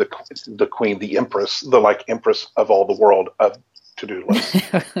is like the queen, the empress, empress of all the world of to-do lists.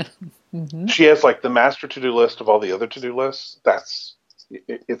 She has like the master to-do list of all the other to-do lists.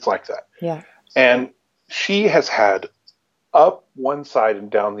 It's like that. Yeah. And she has had up one side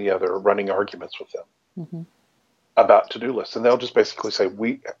and down the other running arguments with them about to-do lists. And they'll just basically say,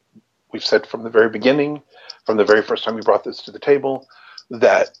 we've said from the very beginning, from the very first time we brought this to the table,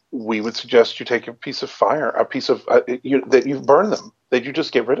 that we would suggest you take a piece of that you burn them, that you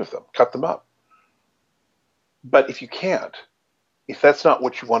just get rid of them, cut them up. But if you can't, if that's not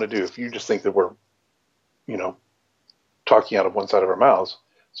what you want to do, if you just think that we're, talking out of one side of our mouths,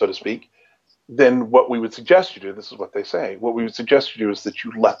 so to speak, then what we would suggest you do, this is what they say, what we would suggest you do is that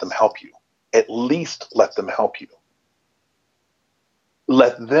you let them help you. At least let them help you.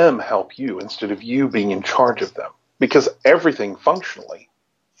 Let them help you instead of you being in charge of them. Because everything functionally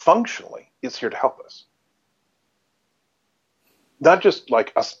is here to help us. Not just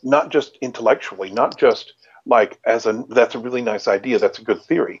like us, not just intellectually, not just like that's a really nice idea, that's a good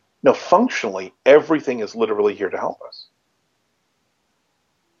theory. No, functionally, everything is literally here to help us.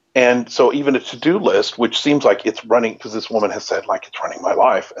 And so even a to-do list, which seems like it's running, because this woman has said like it's running my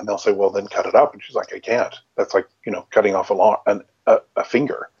life, and they'll say, well, then cut it up. And she's like, I can't. That's like, cutting off a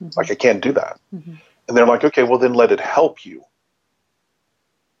finger. Like I can't do that. And they're like, okay, well then let it help you.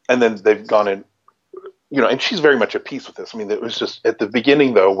 And then they've gone in, and she's very much at peace with this. I mean, it was just at the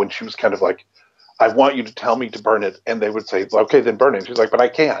beginning though, when she was kind of like, I want you to tell me to burn it. And they would say, okay, then burn it. And she's like, but I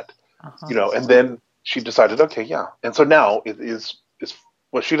can't, and then she decided, okay, yeah. And so now it is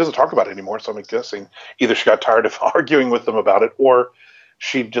well, she doesn't talk about it anymore. So I'm guessing either she got tired of arguing with them about it or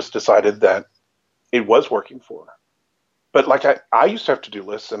she just decided that it was working for her. But like I used to have to-do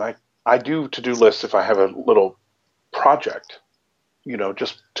lists, and I do to-do lists if I have a little project,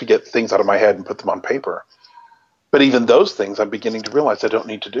 just to get things out of my head and put them on paper. But even those things I'm beginning to realize I don't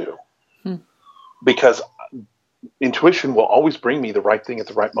need to do. Because intuition will always bring me the right thing at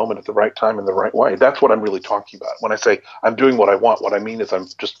the right moment, at the right time, in the right way. That's what I'm really talking about. When I say I'm doing what I want, what I mean is I'm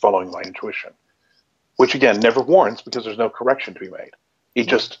just following my intuition, which again, never warns because there's no correction to be made. It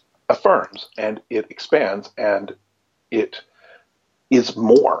just affirms and it expands and it is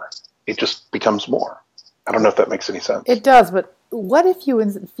more. It just becomes more. I don't know if that makes any sense. It does, but what if you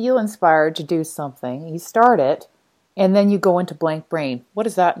feel inspired to do something, you start it, and then you go into blank brain? What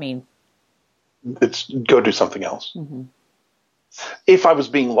does that mean? It's go do something else. If I was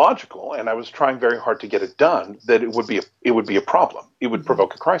being logical and I was trying very hard to get it done, then it would be a problem. It would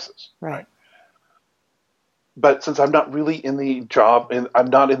provoke a crisis. Right. But since I'm not really in the job and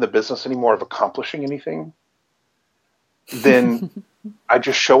I'm not in the business anymore of accomplishing anything, then I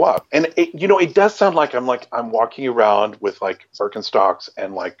just show up. And it does sound like I'm walking around with like Birkenstocks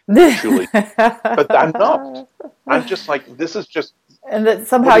and like Julie, but I'm not. I'm just like, this is just. And that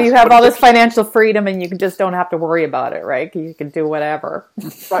somehow you have all this financial freedom and you just don't have to worry about it, right? You can do whatever.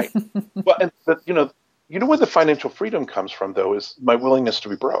 Right. Well, and where the financial freedom comes from though is my willingness to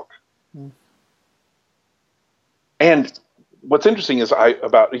be broke. And what's interesting is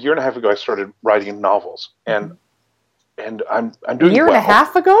about a year and a half ago, I started writing novels, and I'm doing a year well. and a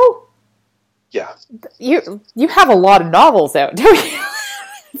half ago. Yeah. You have a lot of novels out, don't you?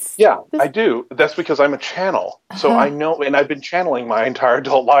 Yeah, I do. That's because I'm a channel. So I know, and I've been channeling my entire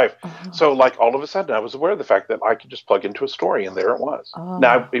adult life. So like all of a sudden I was aware of the fact that I could just plug into a story and there it was.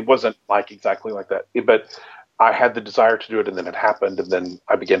 Now, it wasn't like exactly like that, but I had the desire to do it and then it happened and then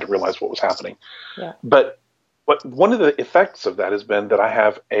I began to realize what was happening. Yeah. But one of the effects of that has been that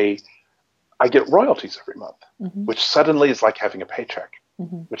I get royalties every month, which suddenly is like having a paycheck,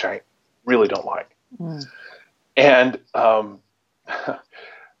 which I really don't like. And,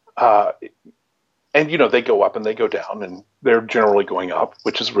 and they go up and they go down, and they're generally going up,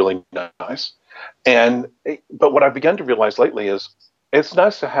 which is really nice. But what I've begun to realize lately is it's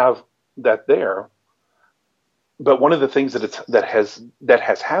nice to have that there. But one of the things that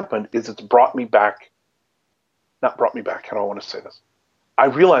has happened is it's brought me back. Not brought me back. How do I want to say this? I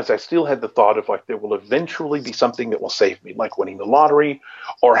realized I still had the thought of like there will eventually be something that will save me, like winning the lottery,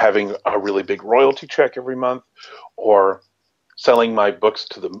 or having a really big royalty check every month, or selling my books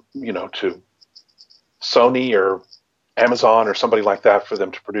to to Sony or Amazon or somebody like that for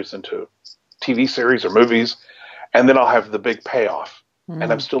them to produce into TV series or movies, and then I'll have the big payoff. And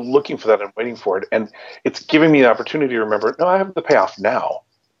I'm still looking for that and waiting for it. And it's giving me the opportunity to remember, no, I have the payoff now.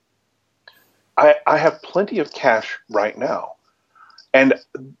 I have plenty of cash right now. And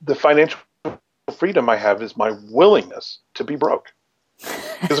the financial freedom I have is my willingness to be broke.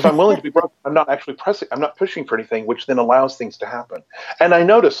 Because if I'm willing to be broke, I'm not actually I'm not pushing for anything, which then allows things to happen. And I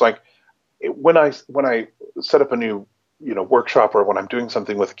notice, like, when I set up a new, workshop, or when I'm doing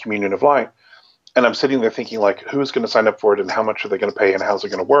something with a Communion of Light, and I'm sitting there thinking, like, who's going to sign up for it, and how much are they going to pay, and how's it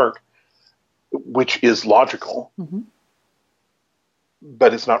going to work, which is logical,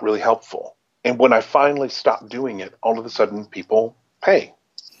 but it's not really helpful. And when I finally stop doing it, all of a sudden people pay.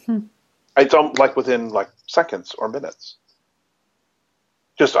 It's like within like seconds or minutes.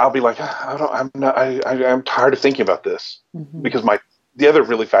 Just I'll be like, I'm tired of thinking about this, because the other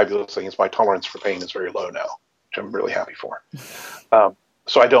really fabulous thing is my tolerance for pain is very low now, which I'm really happy for.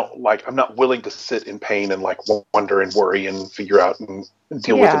 So I'm not willing to sit in pain and like wonder and worry and figure out and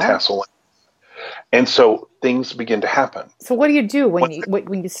deal with and hassle. And so things begin to happen. So what do you do when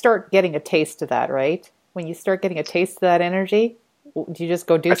you start getting a taste of that, right? When you start getting a taste of that energy, do you just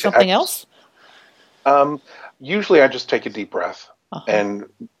go do something else? Usually I just take a deep breath and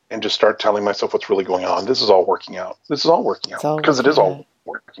just start telling myself what's really going on. This is all working out. This is all working out, because it is all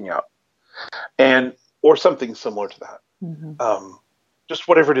working out. Or something similar to that. Just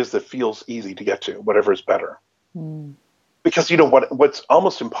whatever it is that feels easy to get to, whatever is better. Because what's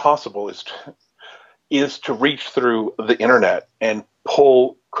almost impossible is to reach through the internet and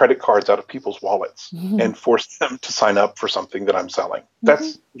pull credit cards out of people's wallets and force them to sign up for something that I'm selling.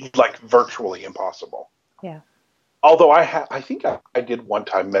 That's like virtually impossible. Yeah. Although I think I did one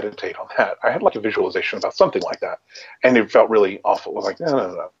time meditate on that. I had like a visualization about something like that, and it felt really awful. I was like,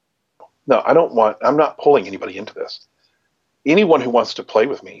 no, I'm not pulling anybody into this. Anyone who wants to play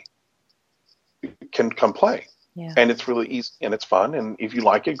with me can come play. Yeah. And it's really easy and it's fun. And if you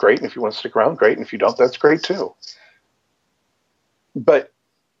like it, great. And if you want to stick around, great. And if you don't, that's great too. But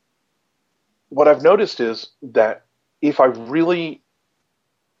what I've noticed is that if I really,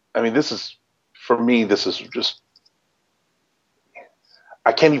 this is just,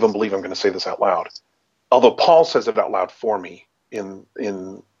 I can't even believe I'm going to say this out loud. Although Paul says it out loud for me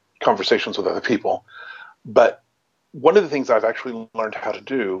in conversations with other people. But one of the things I've actually learned how to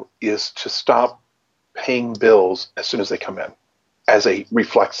do is to stop paying bills as soon as they come in, as a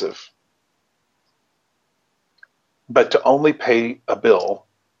reflexive, but to only pay a bill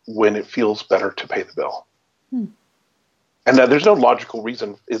when it feels better to pay the bill. And now there's no logical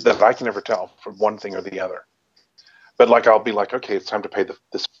reason that I can ever tell from one thing or the other. But like, I'll be like, okay, it's time to pay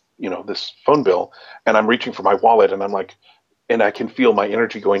this phone bill, and I'm reaching for my wallet, and I'm like, and I can feel my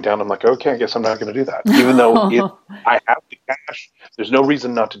energy going down. I'm like, okay, I guess I'm not going to do that, even though if I have the cash, there's no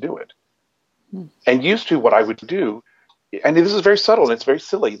reason not to do it. And used to, what I would do, and this is very subtle and it's very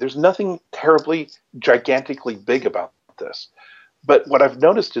silly. There's nothing terribly gigantically big about this. But what I've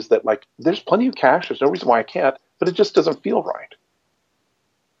noticed is that, like, there's plenty of cash. There's no reason why I can't, but it just doesn't feel right.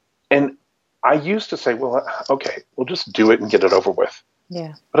 And I used to say, well, okay, we'll just do it and get it over with.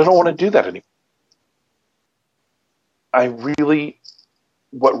 Yeah. But I don't want to do that anymore.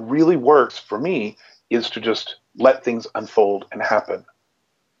 What really works for me is to just let things unfold and happen.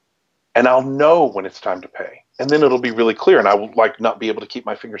 And I'll know when it's time to pay. And then it'll be really clear, and I will not be able to keep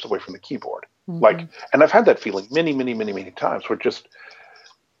my fingers away from the keyboard. And I've had that feeling many, many, many, many times, where just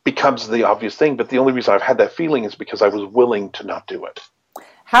becomes the obvious thing. But the only reason I've had that feeling is because I was willing to not do it.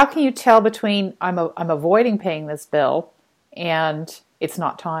 How can you tell between I'm avoiding paying this bill and it's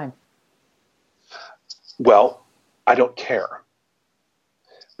not time? Well, I don't care.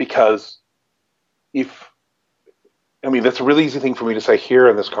 Because that's a really easy thing for me to say here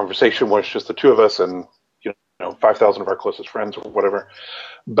in this conversation where it's just the two of us and 5,000 of our closest friends or whatever.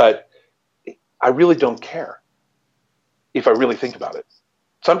 But I really don't care if I really think about it.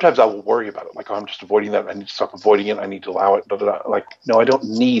 Sometimes I will worry about it, like, oh, I'm just avoiding that. I need to stop avoiding it. I need to allow it. Like, no, I don't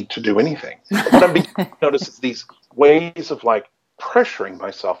need to do anything. What I'm beginning to notice is these ways of like pressuring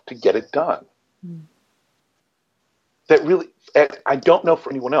myself to get it done. That really, I don't know for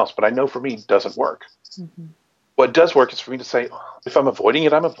anyone else, but I know for me, doesn't work. Mm-hmm. What does work is for me to say, if I'm avoiding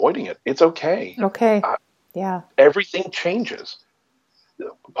it, I'm avoiding it. It's okay. Okay. Yeah. Everything changes.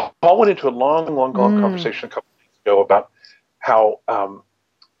 Paul went into a long conversation a couple of weeks ago about how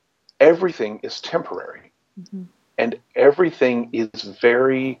everything is temporary, and everything is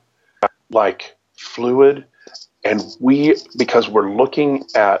very like fluid. And because we're looking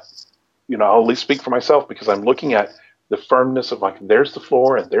at, I'll at least speak for myself, because I'm looking at the firmness of like, there's the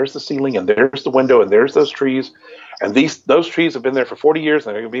floor and there's the ceiling and there's the window and there's those trees, and those trees have been there for 40 years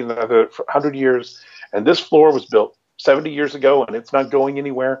and they're going to be there for 100 years. And this floor was built 70 years ago and it's not going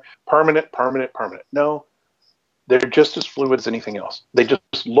anywhere. Permanent. No, they're just as fluid as anything else. They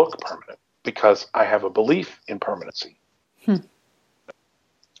just look permanent because I have a belief in permanency. And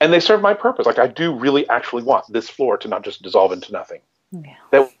they serve my purpose. Like, I do really actually want this floor to not just dissolve into nothing. Yeah.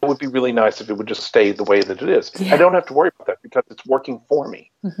 That would be really nice if it would just stay the way that it is. Yeah. I don't have to worry about that because it's working for me.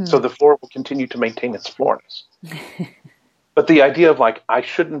 So the floor will continue to maintain its floorness. But the idea of like, I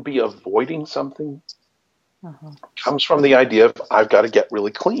shouldn't be avoiding something comes from the idea of I've got to get really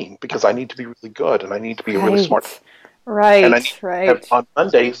clean because I need to be really good and I need to be really smart. Right, and I need to have, on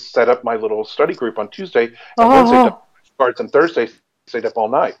Monday, set up my little study group on Tuesday, and Wednesday, cards, and Thursday, stayed up all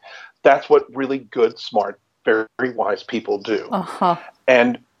night. That's what really good, smart, very wise people do.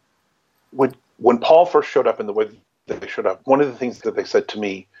 And when Paul first showed up in the way that they showed up, one of the things that they said to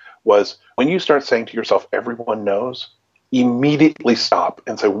me was, when you start saying to yourself, everyone knows, immediately stop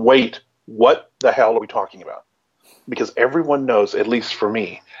and say, wait, what the hell are we talking about? Because everyone knows, at least for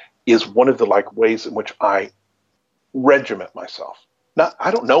me, is one of the like ways in which I regiment myself.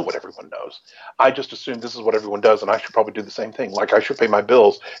 I don't know what everyone knows. I just assume this is what everyone does, and I should probably do the same thing. Like, I should pay my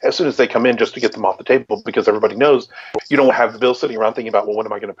bills as soon as they come in just to get them off the table, because everybody knows you don't have the bills sitting around thinking about, well, when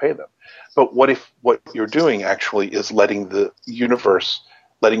am I going to pay them? But what if what you're doing actually is letting the universe,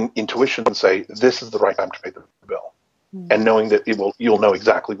 letting intuition say, this is the right time to pay the bill, and knowing that you'll know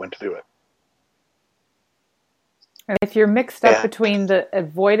exactly when to do it. And if you're mixed up between the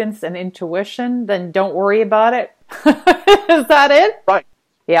avoidance and intuition, then don't worry about it. Is that it? Right.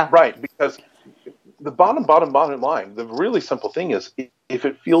 Yeah. Right. Because the bottom line, the really simple thing is, if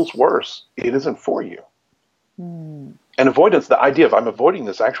it feels worse, it isn't for you. And avoidance, the idea of I'm avoiding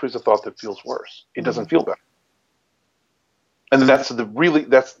this, actually is a thought that feels worse. It doesn't feel better. And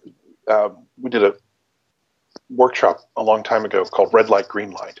we did a workshop a long time ago called Red Light,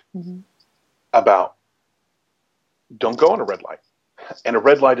 Green Light, about don't go on a red light. And a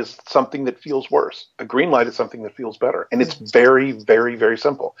red light is something that feels worse. A green light is something that feels better. And it's very, very, very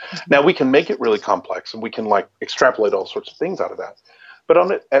simple. Now, we can make it really complex and we can like extrapolate all sorts of things out of that.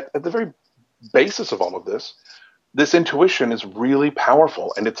 But at the very basis of all of this, this intuition is really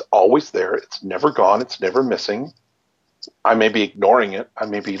powerful, and it's always there. It's never gone. It's never missing. I may be ignoring it. I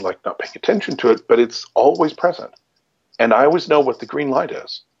may be like not paying attention to it, but it's always present. And I always know what the green light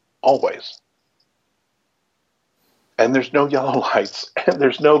is. Always. And there's no yellow lights, and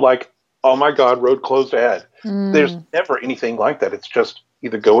there's no like, oh my God, road closed ahead. There's never anything like that. It's just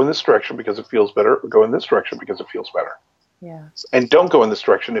either go in this direction because it feels better, or go in this direction because it feels better. Yeah. And don't go in this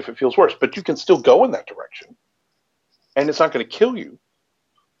direction if it feels worse, but you can still go in that direction, and it's not going to kill you.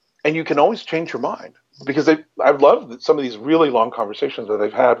 And you can always change your mind, because I've loved some of these really long conversations that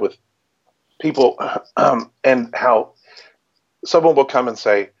I've had with people, and how someone will come and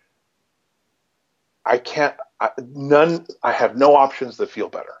say, I have no options that feel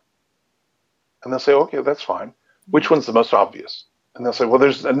better. And they'll say, okay, that's fine. Which one's the most obvious? And they'll say, well,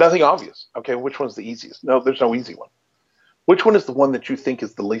 there's nothing obvious. Okay, which one's the easiest? No, there's no easy one. Which one is the one that you think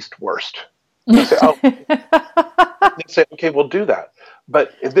is the least worst? And they'll say, oh. They say, okay, we'll do that.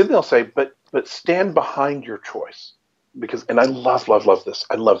 But then they'll say, but stand behind your choice. And I love this.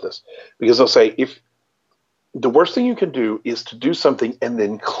 I love this. Because they'll say, if the worst thing you can do is to do something and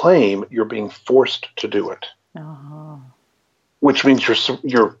then claim you're being forced to do it. Which means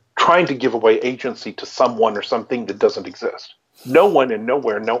you're trying to give away agency to someone or something that doesn't exist. No one and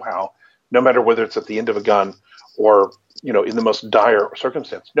nowhere know how, no matter whether it's at the end of a gun or, in the most dire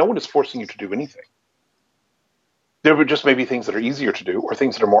circumstance. No one is forcing you to do anything. There would just maybe things that are easier to do or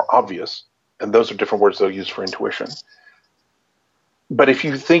things that are more obvious. And those are different words they'll use for intuition. But if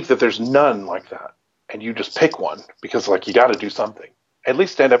you think that there's none like that, and you just pick one because you got to do something, at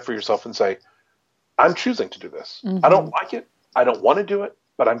least stand up for yourself and say, I'm choosing to do this. I don't like it. I don't want to do it,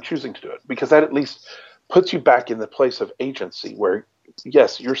 but I'm choosing to do it, because that at least puts you back in the place of agency where,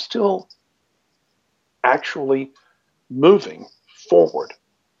 yes, you're still actually moving forward.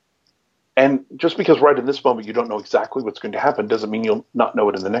 And just because right in this moment you don't know exactly what's going to happen doesn't mean you'll not know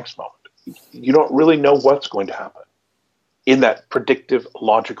it in the next moment. You don't really know what's going to happen. In that predictive,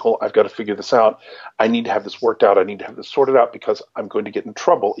 logical, I've got to figure this out. I need to have this worked out. I need to have this sorted out because I'm going to get in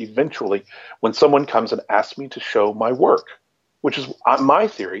trouble eventually when someone comes and asks me to show my work, which is my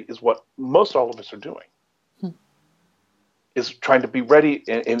theory is what most all of us are doing. Is trying to be ready.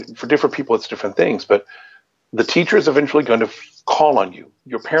 And for different people, it's different things. But the teacher is eventually going to call on you.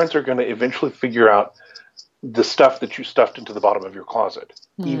 Your parents are going to eventually figure out the stuff that you stuffed into the bottom of your closet.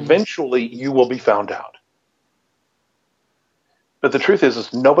 Eventually, you will be found out. But the truth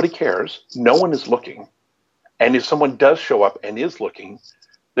is nobody cares. No one is looking. And if someone does show up and is looking,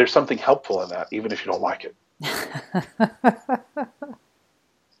 there's something helpful in that, even if you don't like it.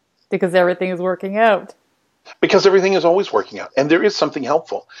 Because everything is working out. Because everything is always working out. And there is something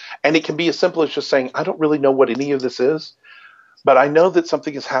helpful. And it can be as simple as just saying, I don't really know what any of this is, but I know that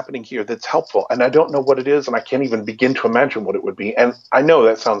something is happening here that's helpful. And I don't know what it is, and I can't even begin to imagine what it would be. And I know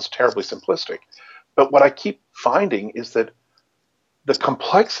that sounds terribly simplistic. But what I keep finding is that the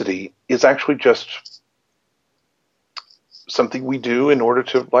complexity is actually just something we do in order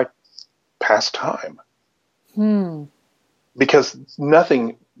to pass time. Because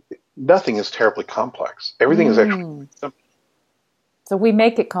nothing is terribly complex. Everything is actually simple. So we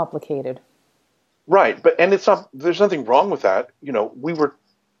make it complicated. Right. And it's not, there's nothing wrong with that.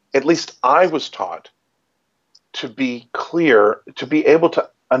 At least I was taught to be clear, to be able to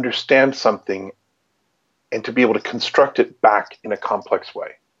understand something and to be able to construct it back in a complex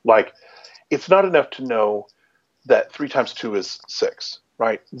way. It's not enough to know that 3 times 2 is 6,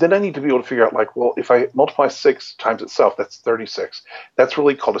 right? Then I need to be able to figure out, if I multiply 6 times itself, that's 36. That's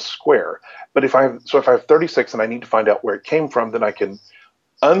really called a square. But if I have 36 and I need to find out where it came from, then I can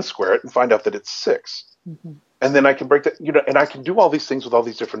unsquare it and find out that it's 6. And then I can break that, and I can do all these things with all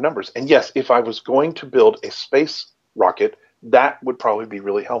these different numbers. And yes, if I was going to build a space rocket, that would probably be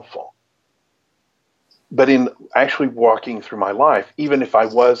really helpful. But in actually walking through my life, even if I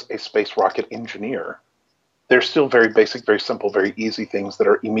was a space rocket engineer, there's still very basic, very simple, very easy things that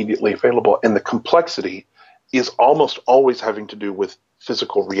are immediately available. And the complexity is almost always having to do with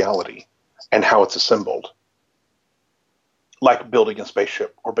physical reality and how it's assembled, like building a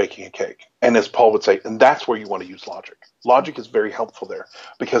spaceship or baking a cake. And as Paul would say, and that's where you want to use logic. Logic is very helpful there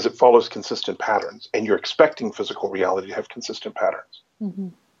because it follows consistent patterns, and you're expecting physical reality to have consistent patterns.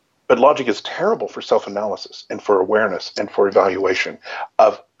 But logic is terrible for self-analysis and for awareness and for evaluation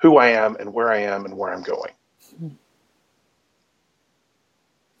of who I am and where I'm going.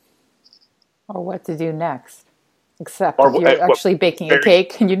 Or what to do next. Except if you're actually baking a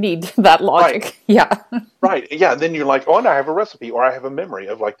cake and you need that logic. Right. Yeah. Right. Yeah. Then you're like, and I have a recipe, or I have a memory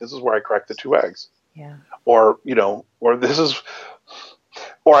of this is where I cracked the 2 eggs. Yeah. Or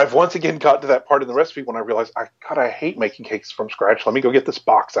I've once again got to that part in the recipe when I realized, I hate making cakes from scratch. Let me go get this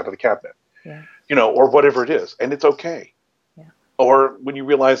box out of the cabinet. Yeah. Or whatever it is. And it's okay. Yeah. Or when you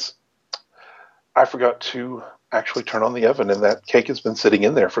realize I forgot to actually turn on the oven and that cake has been sitting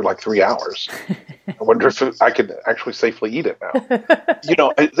in there for 3 hours. I wonder if I could actually safely eat it now.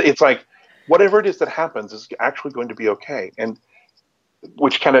 It's whatever it is that happens is actually going to be okay. And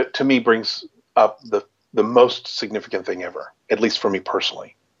which kind of, to me, brings up the most significant thing ever, at least for me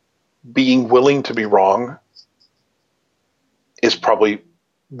personally. Being willing to be wrong is probably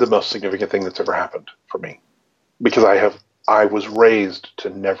the most significant thing that's ever happened for me, because I was raised to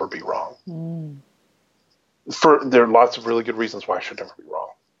never be wrong. There are lots of really good reasons why I should never be wrong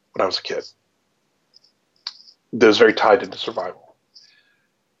when I was a kid. That was very tied into survival.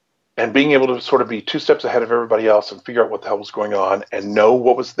 And being able to sort of be 2 steps ahead of everybody else and figure out what the hell was going on and know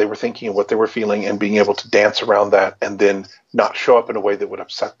what they were thinking and what they were feeling, and being able to dance around that and then not show up in a way that would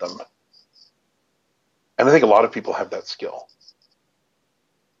upset them. And I think a lot of people have that skill.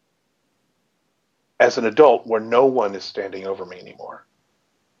 As an adult, where no one is standing over me anymore,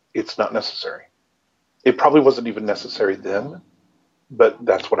 it's not necessary. It probably wasn't even necessary then, but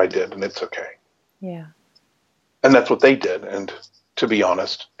that's what I did, and it's okay. Yeah. And that's what they did, and to be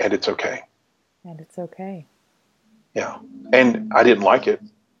honest, and it's okay. And it's okay. Yeah. And I didn't like it.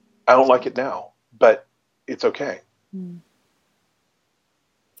 I don't like it now, but it's okay. And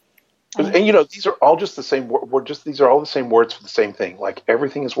these are all just the same. These are all the same words for the same thing. Like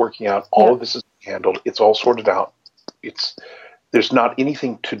everything is working out. All of this is handled. It's all sorted out. There's not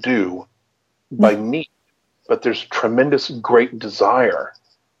anything to do by me, but there's tremendous, great desire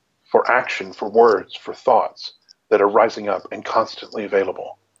for action, for words, for thoughts that are rising up and constantly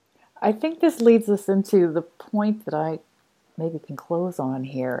available. I think this leads us into the point that I maybe can close on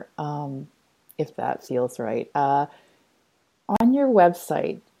here, if that feels right. On your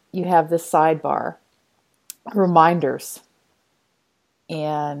website, you have this sidebar, reminders,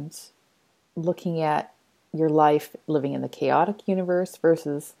 and looking at your life living in the chaotic universe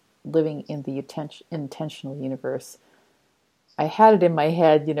versus living in the intentional universe. I had it in my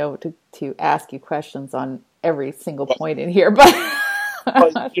head, to ask you questions on every single point in here, but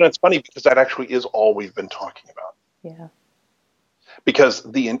it's funny because that actually is all we've been talking about. Yeah. Because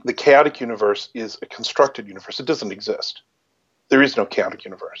the chaotic universe is a constructed universe. It doesn't exist. There is no chaotic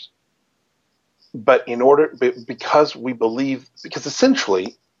universe. But because we believe, because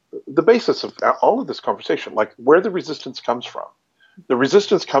essentially the basis of all of this conversation, like where the resistance comes from, the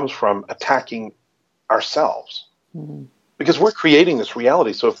resistance comes from attacking ourselves. Mm-hmm. Because we're creating this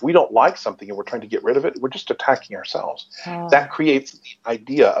reality. So if we don't like something and we're trying to get rid of it, we're just attacking ourselves. Oh. That creates the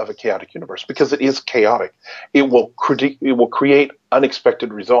idea of a chaotic universe because it is chaotic. It will create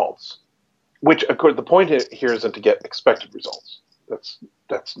unexpected results, which the point here isn't to get expected results.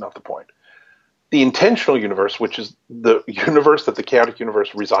 That's not the point. The intentional universe, which is the universe that the chaotic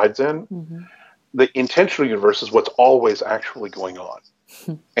universe resides in, mm-hmm. the intentional universe is what's always actually going on.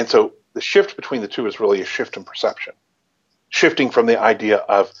 And so the shift between the two is really a shift in perception. Shifting from the idea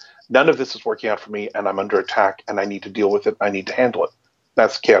of none of this is working out for me and I'm under attack and I need to deal with it, I need to handle it.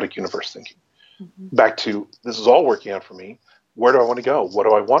 That's chaotic universe thinking. Mm-hmm. Back to this is all working out for me. Where do I want to go? What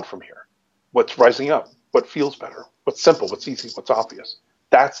do I want from here? What's rising up? What feels better? What's simple? What's easy? What's obvious?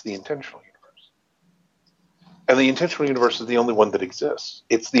 That's the intentional universe. And the intentional universe is the only one that exists.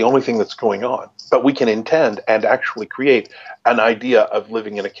 It's the only thing that's going on. But we can intend and actually create an idea of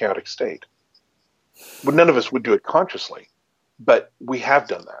living in a chaotic state. But none of us would do it consciously. But we have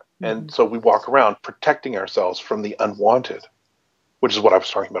done that. Mm-hmm. And so we walk around protecting ourselves from the unwanted, which is what I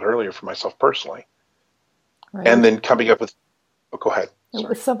was talking about earlier for myself personally. Right. And then coming up with, go ahead. Sorry. It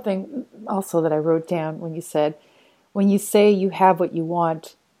was something also that I wrote down when you say you have what you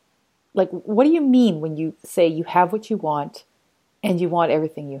want, like, what do you mean when you say you have what you want and you want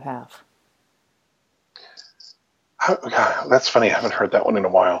everything you have? That's funny. I haven't heard that one in a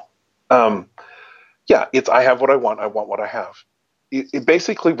while. It's I have what I want what I have. It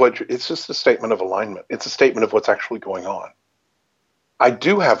basically it's just a statement of alignment. It's a statement of what's actually going on. I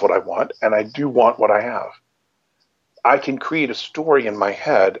do have what I want, and I do want what I have. I can create a story in my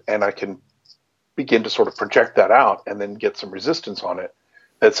head, and I can begin to sort of project that out and then get some resistance on it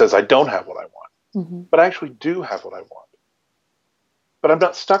that says I don't have what I want. Mm-hmm. But I actually do have what I want. But I'm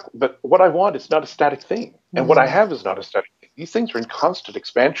not stuck. But what I want is not a static thing. And what I have is not a static thing. These things are in constant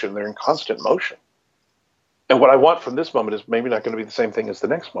expansion. They're in constant motion. And what I want from this moment is maybe not going to be the same thing as the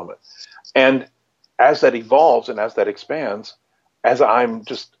next moment. And as that evolves and as that expands, as I'm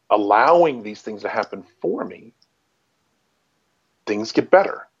just allowing these things to happen for me, things get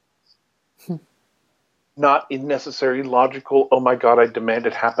better. Not in necessarily logical, oh my God, I demand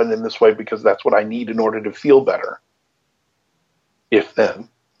it happen in this way because that's what I need in order to feel better. If then.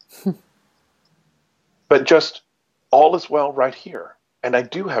 But just all is well right here. And I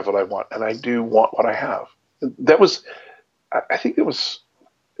do have what I want, and I do want what I have. That was, I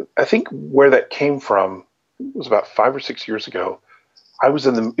think where that came from, it was about 5 or 6 years ago.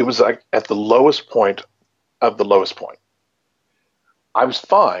 It was like at the lowest point of the lowest point. I was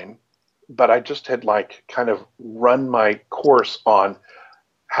fine, but I just had like kind of run my course on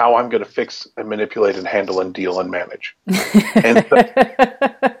how I'm going to fix and manipulate and handle and deal and manage.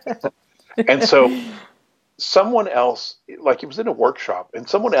 And so someone else, like it was in a workshop, and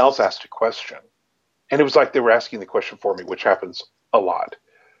someone else asked a question. And it was like they were asking the question for me, which happens a lot.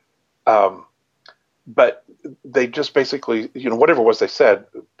 But they just basically, whatever it was they said,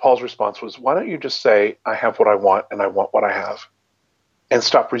 Paul's response was, why don't you just say, I have what I want and I want what I have? And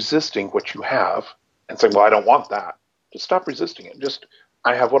stop resisting what you have and say, well, I don't want that. Just stop resisting it. Just,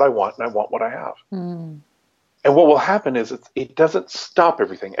 I have what I want and I want what I have. Mm. And what will happen is it doesn't stop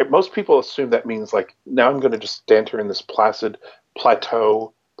everything. Most people assume that means like, now I'm going to just stand here in this placid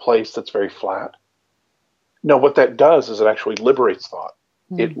plateau place that's very flat. No, what that does is it actually liberates thought.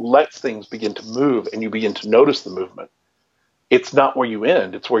 Mm. It lets things begin to move and you begin to notice the movement. It's not where you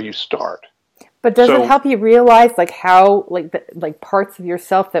end, it's where you start. But does it help you realize like how like parts of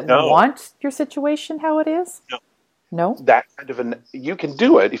yourself that want your situation how it is? No. That kind of you can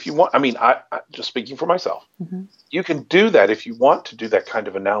do it if you want. I mean, I just speaking for myself. Mm-hmm. You can do that if you want to do that kind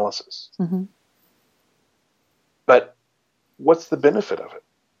of analysis. Mm-hmm. But what's the benefit of it?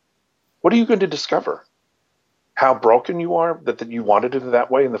 What are you going to discover? How broken you are that you wanted it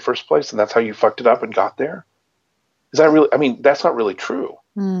that way in the first place, and that's how you fucked it up and got there? Is that really? I mean, that's not really true.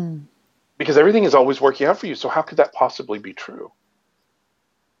 Mm. Because everything is always working out for you. So how could that possibly be true?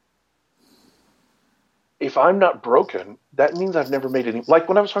 If I'm not broken, that means I've never made any. Like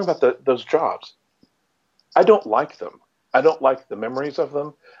when I was talking about those jobs, I don't like them. I don't like the memories of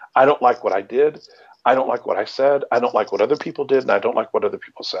them. I don't like what I did. I don't like what I said. I don't like what other people did, and I don't like what other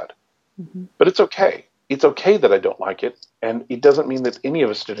people said. Mm-hmm. But it's okay. It's okay that I don't like it, and it doesn't mean that any of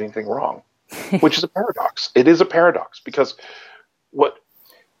us did anything wrong, which is a paradox. It is a paradox because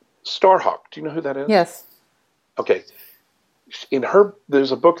Starhawk, do you know who that is? Yes. Okay.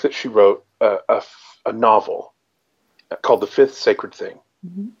 There's a book that she wrote, a novel called The Fifth Sacred Thing.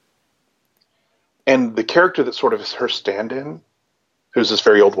 Mm-hmm. And the character that sort of is her stand-in, who's this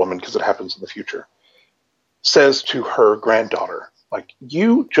very old woman because it happens in the future, says to her granddaughter, like,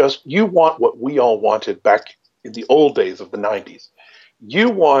 you want what we all wanted back in the old days of the 90s. You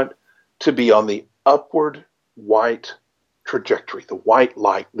want to be on the upward white trajectory, the white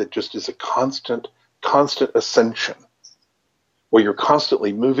light that just is a constant ascension, where you're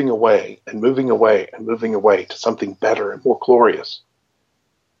constantly moving away and moving away and moving away to something better and more glorious.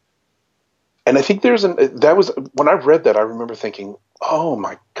 And I think that was when I read that, I remember thinking, oh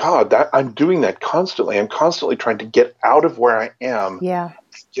my God, that I'm doing that constantly. I'm constantly trying to get out of where I am,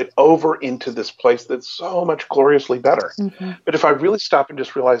 get over into this place that's so much gloriously better. Mm-hmm. But if I really stop and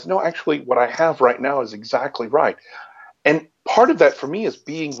just realize, no, actually what I have right now is exactly right. And part of that for me is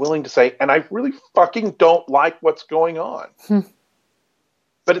being willing to say, and I really fucking don't like what's going on.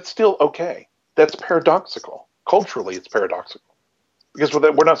 But it's still okay. That's paradoxical. Culturally, it's paradoxical. Because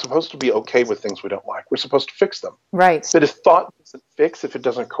we're not supposed to be okay with things we don't like. We're supposed to fix them. Right. But if thought doesn't fix, if it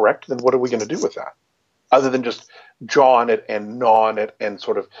doesn't correct, then what are we going to do with that? Other than just jaw on it and gnaw on it and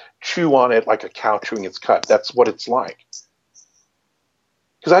sort of chew on it like a cow chewing its cud. That's what it's like.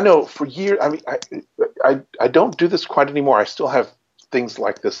 Because I know for years, I mean, I don't do this quite anymore. I still have things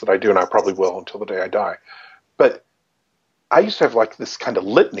like this that I do, and I probably will until the day I die. But I used to have like this kind of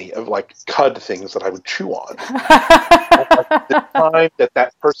litany of like cud things that I would chew on. Like the time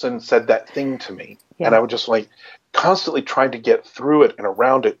that person said that thing to me, and I would just like constantly trying to get through it and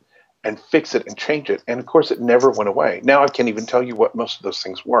around it and fix it and change it. And of course, it never went away. Now I can't even tell you what most of those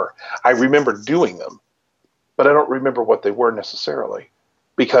things were. I remember doing them, but I don't remember what they were necessarily.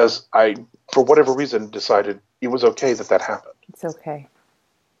 Because I, for whatever reason, decided it was okay that happened. It's okay.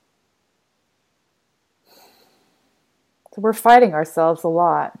 So we're fighting ourselves a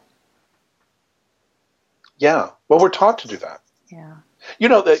lot. Yeah. Well, we're taught to do that. Yeah. You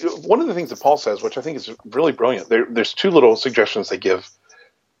know, one of the things that Paul says, which I think is really brilliant, there's two little suggestions they give.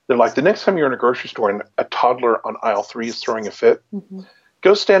 They're like, the next time you're in a grocery store and a toddler on aisle 3 is throwing a fit,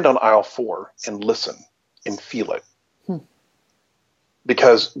 go stand on aisle 4 and listen and feel it.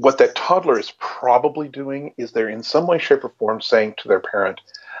 Because what that toddler is probably doing is they're in some way, shape, or form saying to their parent,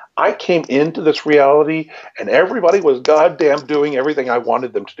 I came into this reality and everybody was goddamn doing everything I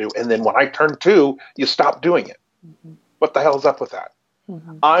wanted them to do. And then when I turned 2, you stopped doing it. Mm-hmm. What the hell is up with that?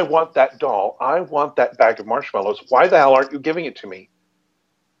 Mm-hmm. I want that doll. I want that bag of marshmallows. Why the hell aren't you giving it to me?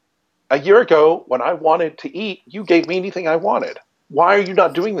 A year ago, when I wanted to eat, you gave me anything I wanted. Why are you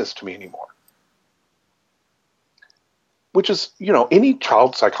not doing this to me anymore? Which is, you know, any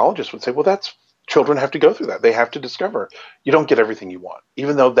child psychologist would say, well, children have to go through that. They have to discover you don't get everything you want,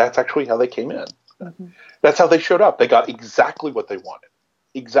 even though that's actually how they came in. Mm-hmm. That's how they showed up. They got exactly what they wanted.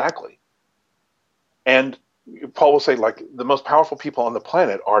 Exactly. And Paul will say, like, the most powerful people on the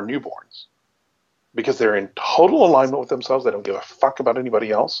planet are newborns because they're in total alignment with themselves. They don't give a fuck about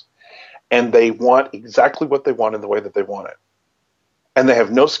anybody else. And they want exactly what they want in the way that they want it. And they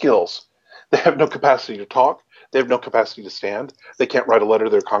have no skills. They have no capacity to talk. They have no capacity to stand. They can't write a letter to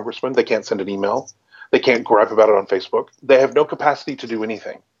their congressman. They can't send an email. They can't gripe about it on Facebook. They have no capacity to do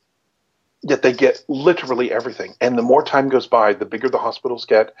anything. Yet they get literally everything. And the more time goes by, the bigger the hospitals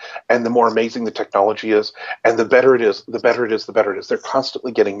get, and the more amazing the technology is, and the better it is, the better it is, the better it is. They're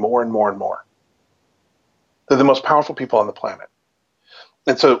constantly getting more and more and more. They're the most powerful people on the planet.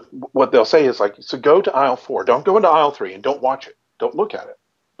 And so what they'll say is like, so go to aisle 4. Don't go into aisle 3 and don't watch it. Don't look at it.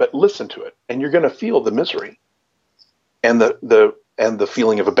 But listen to it. And you're going to feel the misery and the and the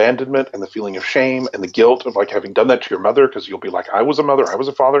feeling of abandonment and the feeling of shame and the guilt of like having done that to your mother, because you'll be like, I was a mother, I was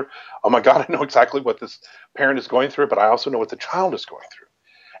a father. Oh my God, I know exactly what this parent is going through, but I also know what the child is going through.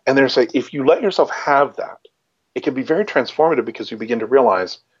 And there's like, if you let yourself have that, it can be very transformative, because you begin to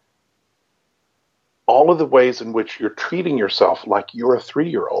realize all of the ways in which you're treating yourself like you're a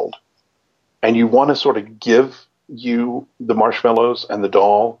 3-year-old, and you want to sort of give you the marshmallows and the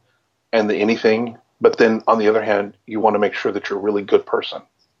doll and the anything, but then on the other hand, you want to make sure that you're a really good person.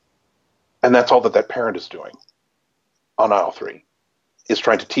 And that's all that that parent is doing on aisle 3, is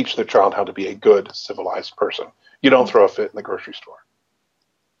trying to teach their child how to be a good, civilized person. You don't throw a fit in the grocery store.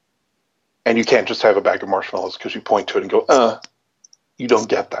 And you can't just have a bag of marshmallows because you point to it and go, you don't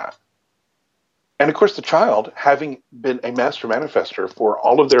get that. And of course, the child, having been a master manifester for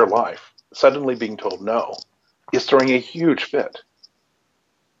all of their life, suddenly being told no, is throwing a huge fit.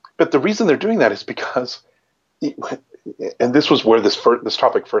 But the reason they're doing that is because, and this was where this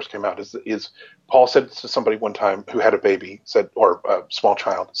topic first came out, is Paul said to somebody one time who had a baby, or a small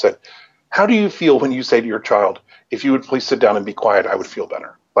child, said, how do you feel when you say to your child, if you would please sit down and be quiet, I would feel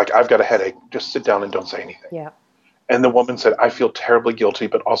better. Like, I've got a headache, just sit down and don't say anything. Yeah. And the woman said, I feel terribly guilty,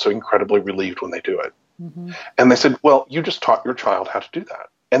 but also incredibly relieved when they do it. Mm-hmm. And they said, well, you just taught your child how to do that.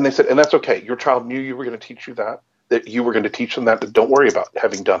 And they said, and that's okay. Your child knew you were going to teach you that you were going to teach them that don't worry about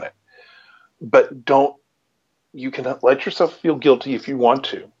having done it. But you can let yourself feel guilty if you want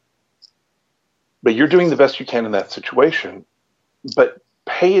to. But you're doing the best you can in that situation. But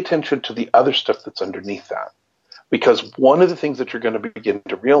pay attention to the other stuff that's underneath that. Because one of the things that you're going to begin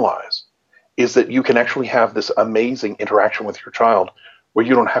to realize is that you can actually have this amazing interaction with your child where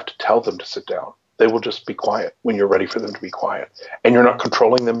you don't have to tell them to sit down. They will just be quiet when you're ready for them to be quiet. And you're not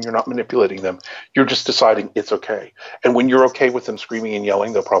controlling them. You're not manipulating them. You're just deciding it's okay. And when you're okay with them screaming and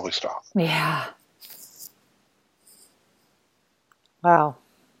yelling, they'll probably stop. Yeah. Wow.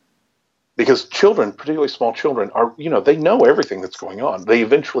 Because children, particularly small children, they know everything that's going on. They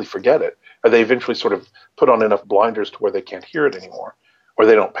eventually forget it, or they eventually sort of put on enough blinders to where they can't hear it anymore, or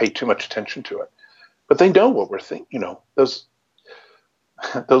they don't pay too much attention to it. But they know what we're thinking. Those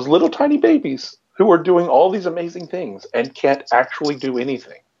little tiny babies who are doing all these amazing things and can't actually do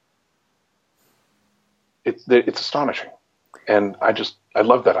anything. It's astonishing. And I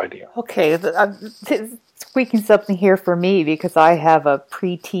love that idea. Okay, I'm squeaking something here for me because I have a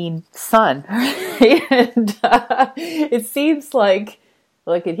preteen son, and it seems like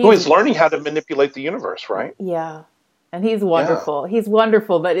who is learning how to manipulate the universe, right? Yeah, and he's wonderful. Yeah. He's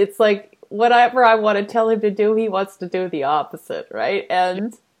wonderful, but it's like whatever I want to tell him to do, he wants to do the opposite, right?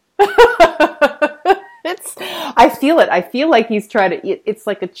 And I feel it. I feel like he's trying to. It's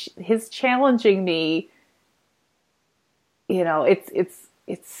like he's challenging me.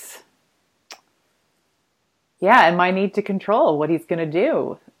 It's and my need to control what he's going to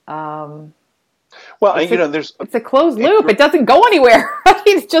do. It's a closed loop. It doesn't go anywhere.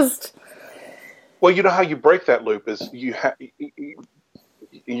 He's just. Well, you know how you break that loop is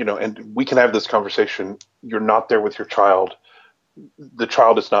and we can have this conversation. You're not there with your child. The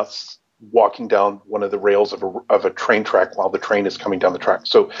child is not walking down one of the rails of a train track while the train is coming down the track.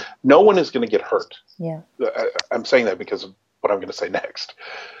 So no one is going to get hurt. Yeah. I'm saying that because of what I'm going to say next.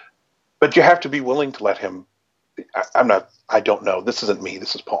 But you have to be willing to let him. I don't know. This isn't me.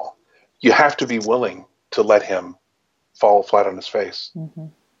 This is Paul. You have to be willing to let him fall flat on his face. Mm-hmm.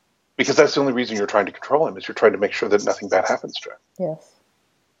 Because that's the only reason you're trying to control him, is you're trying to make sure that nothing bad happens to him. Yes.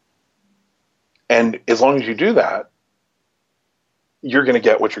 And as long as you do that, you're going to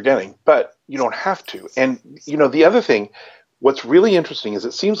get what you're getting. But you don't have to. And, the other thing, what's really interesting is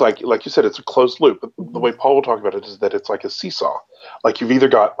it seems like you said, it's a closed loop. But the way Paul will talk about it is that it's like a seesaw. Like you've either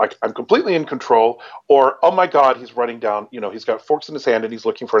got, like, I'm completely in control, or, oh my God, he's running down, he's got forks in his hand and he's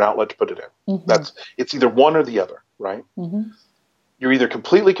looking for an outlet to put it in. Mm-hmm. It's either one or the other, right? Mm-hmm. You're either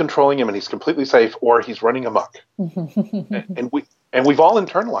completely controlling him and he's completely safe, or he's running amok. and we've all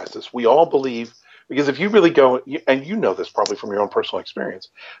internalized this. We all believe, because if you really go, and you know this probably from your own personal experience,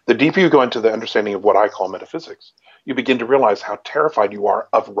 the deeper you go into the understanding of what I call metaphysics, you begin to realize how terrified you are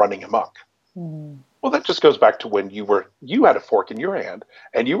of running amok. Mm. Well, that just goes back to when you had a fork in your hand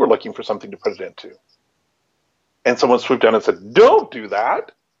and you were looking for something to put it into. And someone swooped down and said, don't do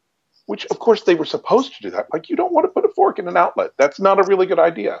that. Which, of course, they were supposed to do that. Like, you don't want to put a fork in an outlet. That's not a really good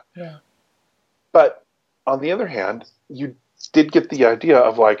idea. Yeah. But on the other hand, you did get the idea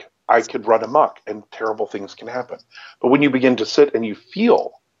of, like, I could run amok and terrible things can happen. But when you begin to sit and you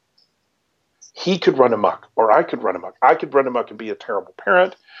feel he could run amok, or I could run amok. I could run amok and be a terrible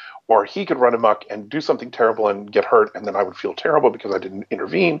parent, or he could run amok and do something terrible and get hurt, and then I would feel terrible because I didn't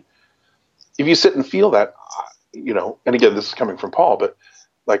intervene. If you sit and feel that, and again, this is coming from Paul, but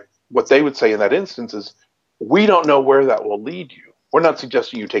like what they would say in that instance is, we don't know where that will lead you. We're not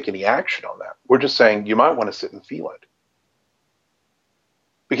suggesting you take any action on that. We're just saying you might want to sit and feel it.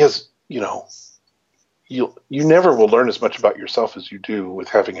 Because, you never will learn as much about yourself as you do with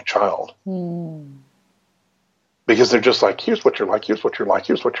having a child. Because they're just like, here's what you're like, here's what you're like,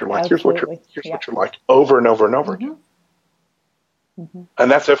 here's what you're like, here's what you're like, over and over and over again.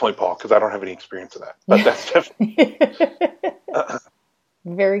 And that's definitely Paul, because I don't have any experience of that. But that's definitely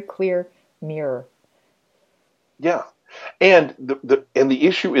very clear mirror. Yeah. And the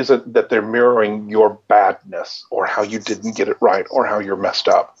issue isn't that they're mirroring your badness or how you didn't get it right or how you're messed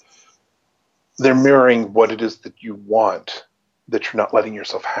up. They're mirroring what it is that you want that you're not letting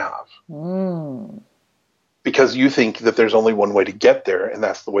yourself have. Because you think that there's only one way to get there, and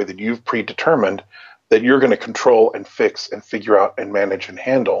that's the way that you've predetermined that you're going to control and fix and figure out and manage and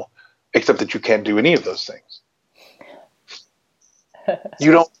handle, except that you can't do any of those things.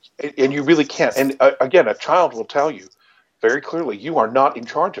 You don't, and you really can't. And again, a child will tell you very clearly, you are not in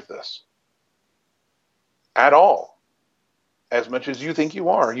charge of this at all. As much as you think you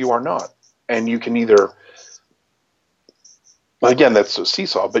are not. And you can either, again, that's a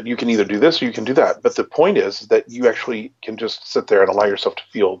seesaw, but you can either do this or you can do that. But the point is that you actually can just sit there and allow yourself to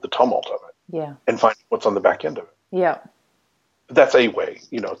feel the tumult of it. Yeah. And find what's on the back end of it. Yeah. That's a way,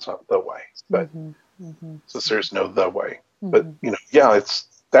 it's not the way. But so there's no the way. But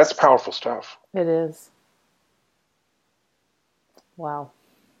that's powerful stuff. It is. Wow.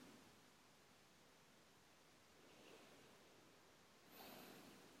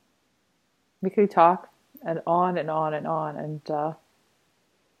 We could talk and on and on and on, and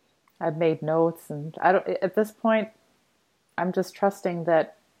I've made notes, and at this point, I'm just trusting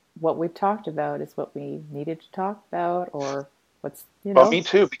that what we've talked about is what we needed to talk about, or what's, Well, me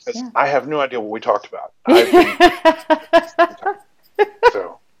too, because I have no idea what we talked about.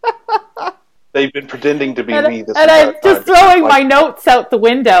 So they've been pretending to be me. And I'm just throwing my notes out the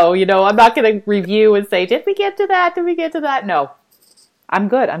window. I'm not going to review and say, did we get to that? Did we get to that? No, I'm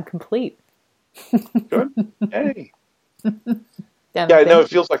good. I'm complete. Good. Hey. Yeah, no, it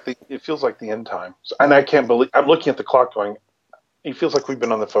feels like the end time, and I can't believe I'm looking at the clock, going, it feels like we've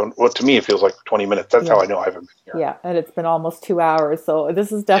been on the phone. Well, to me, it feels like 20 minutes. That's how I know I haven't been here. Yeah, and it's been almost 2 hours, so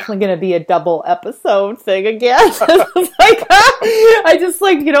this is definitely going to be a double episode thing again. I just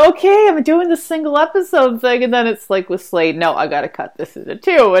okay, I'm doing the single episode thing, and then it's like with Slade, no, I got to cut this into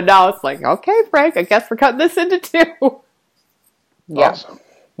 2, and now it's like, okay, Frank, I guess we're cutting this into 2. Yeah. Awesome.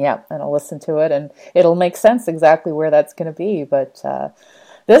 Yeah, and I'll listen to it, and it'll make sense exactly where that's going to be. But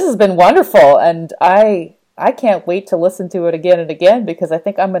this has been wonderful, and I can't wait to listen to it again and again, because I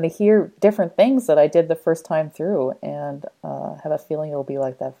think I'm going to hear different things that I did the first time through, and have a feeling it'll be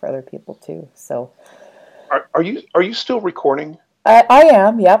like that for other people too. So, are you still recording? I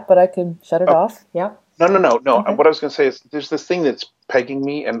am, yeah, but I can shut it off. Yeah. No. Okay. What I was going to say is, there's this thing that's pegging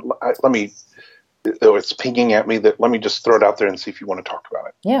me, and it's pinging at me. That let me just throw it out there and see if you want to talk about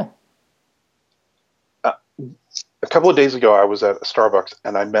it. Yeah. A couple of days ago, I was at a Starbucks,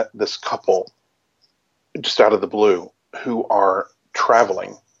 and I met this couple just out of the blue who are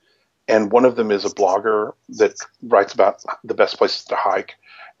traveling. And one of them is a blogger that writes about the best places to hike.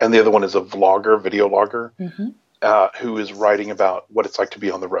 And the other one is a vlogger, video logger, who is writing about what it's like to be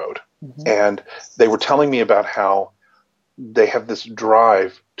on the road. And they were telling me about how they have this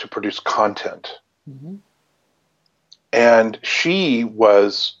drive to produce content. And she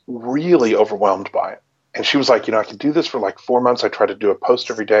was really overwhelmed by it. And she was like, I could do this for like 4 months. I try to do a post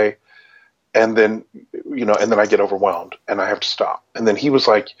every day. And then, and then I get overwhelmed and I have to stop. And then he was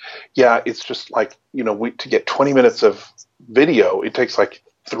like, yeah, it's just like, to get 20 minutes of video, it takes like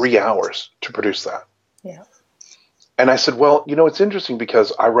 3 hours to produce that. Yeah. And I said, well, it's interesting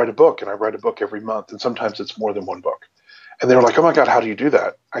because I write a book, and I write a book every month, and sometimes it's more than one book. And they were like, oh my God, how do you do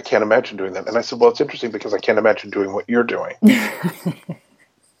that? I can't imagine doing that. And I said, well, it's interesting because I can't imagine doing what you're doing.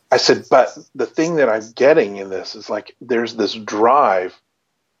 I said, but the thing that I'm getting in this is like, there's this drive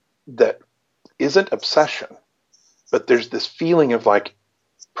that isn't obsession, but there's this feeling of like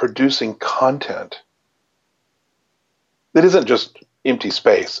producing content that isn't just empty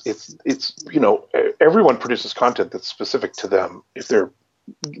space. It's everyone produces content that's specific to them. If they're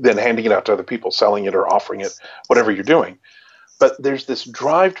then handing it out to other people, selling it or offering it, whatever you're doing. But there's this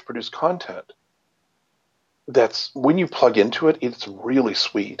drive to produce content that's, when you plug into it, it's really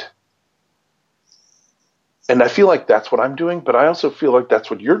sweet. And I feel like that's what I'm doing, but I also feel like that's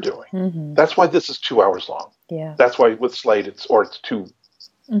what you're doing. That's why this is 2 hours long. Yeah. That's why with Slade it's two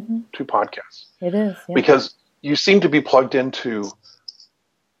podcasts. It is. Yeah. Because you seem to be plugged into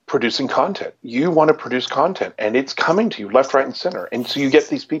producing content. You want to produce content, and it's coming to you left, right, and center. And so you get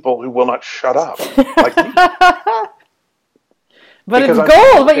these people who will not shut up, like me. But it's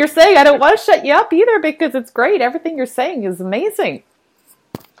gold, what you're saying. I don't want to shut you up either, because it's great. Everything you're saying is amazing.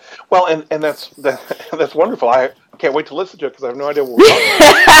 Well, and that's wonderful. I can't wait to listen to it, because I have no idea what we're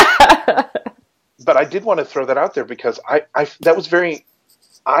talking about. But I did want to throw that out there, because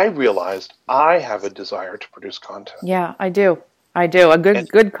I realized I have a desire to produce content. Yeah, I do. A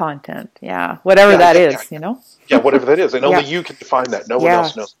good content. Yeah. Whatever that is, you know? Yeah, whatever that is. And only you can define that. No one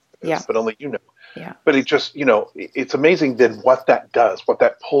else knows what it is, but only you know. Yeah. But it just, it's amazing then what that does, what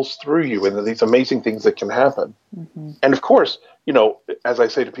that pulls through you, and these amazing things that can happen. Mm-hmm. And of course, as I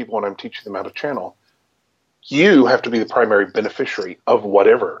say to people when I'm teaching them how to channel, you have to be the primary beneficiary of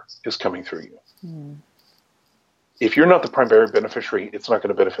whatever is coming through you. Mm. If you're not the primary beneficiary, it's not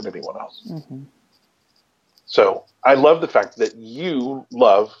going to benefit anyone else. Mm-hmm. So I love the fact that you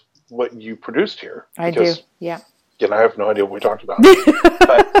love what you produced here. I do, yeah. Again, I have no idea what we talked about.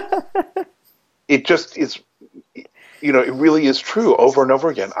 But it just is, it really is true over and over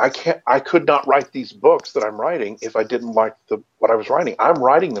again. I could not write these books that I'm writing if I didn't like what I was writing. I'm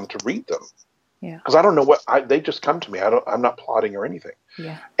writing them to read them. Yeah. Because I don't know they just come to me. I'm not plotting or anything.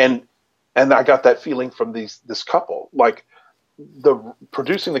 Yeah. And I got that feeling from this couple. Like,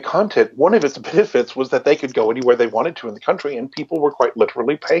 producing the content, one of its benefits was that they could go anywhere they wanted to in the country, and people were quite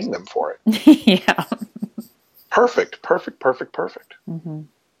literally paying them for it. Yeah. Perfect. Mm-hmm.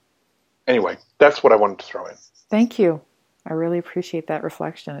 Anyway, that's what I wanted to throw in. Thank you. I really appreciate that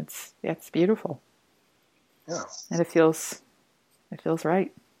reflection. It's beautiful. Yeah. And it feels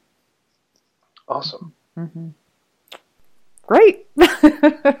right. Awesome. Mm-hmm. Great.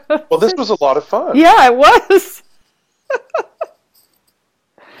 Well, this was a lot of fun. Yeah, it was.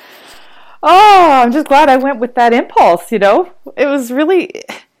 Oh, I'm just glad I went with that impulse, It was really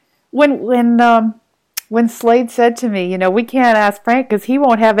when Slade said to me, we can't ask Frank because he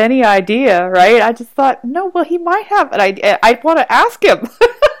won't have any idea, right? I just thought, no, well, he might have an idea. I want to ask him.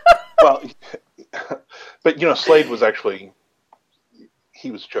 Well, but Slade was actually, he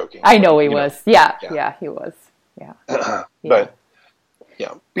was joking. I know he was. Yeah, he was. Yeah. But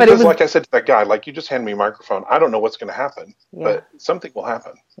because like I said to that guy, like, you just hand me a microphone. I don't know what's going to happen, but something will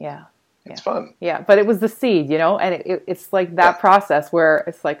happen. Yeah. It's fun. Yeah, but it was the seed, and it's like that process where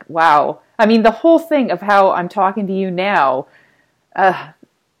it's like, wow. I mean, the whole thing of how I'm talking to you now, I'm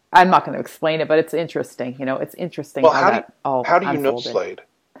not going to explain it, but it's interesting. It's interesting how that all how do you unfolded. know Slade?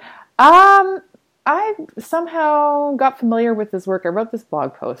 I somehow got familiar with his work. I wrote this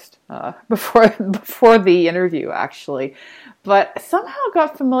blog post before the interview, actually, but somehow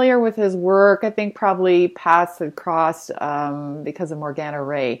got familiar with his work. I think probably paths had crossed because of Morgana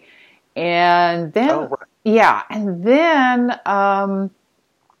Ray. And then, and then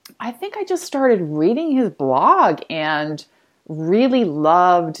I think I just started reading his blog and really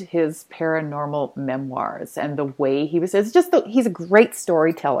loved his paranormal memoirs and the way he was. It's just he's a great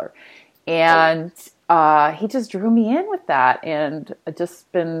storyteller, and he just drew me in with that, and I've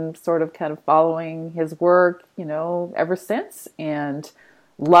just been sort of kind of following his work, ever since, and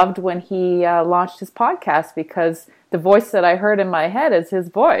loved when he launched his podcast, because the voice that I heard in my head is his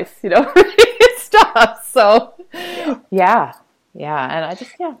voice, stuff. So, yeah. And I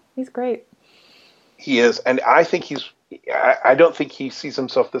just, he's great. He is. And I think I don't think he sees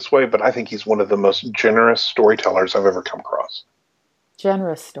himself this way, but I think he's one of the most generous storytellers I've ever come across.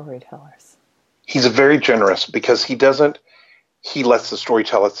 Generous storytellers. He's very generous because he lets the story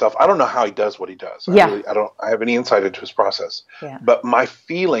tell itself. I don't know how he does what he does. I have any insight into his process. Yeah. But my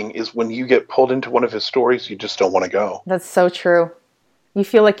feeling is when you get pulled into one of his stories, you just don't want to go. That's so true. You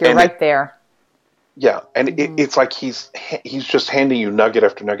feel like you're right there. Yeah. And it's like he's just handing you nugget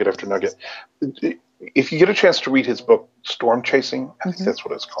after nugget after nugget. If you get a chance to read his book, Storm Chasing, I think that's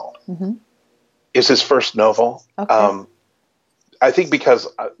what it's called. Mm-hmm. It's his first novel. Okay. I think because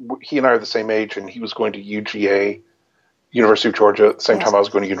he and I are the same age, and he was going to UGA, University of Georgia, at the same time I was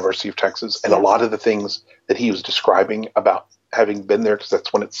going to University of Texas. And a lot of the things that he was describing about having been there, because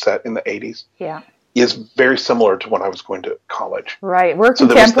that's when it's set in the 80s, is very similar to when I was going to college. Right. We're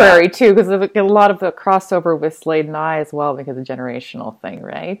contemporary, too, because of a lot of the crossover with Slade and I as well, because of the generational thing,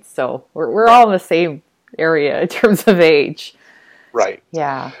 right? So we're all in the same area in terms of age. Right.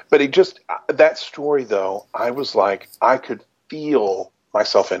 Yeah. But that story, though, I was like, I could feel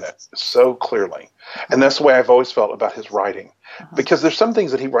myself in it so clearly. And that's the way I've always felt about his writing. Because there's some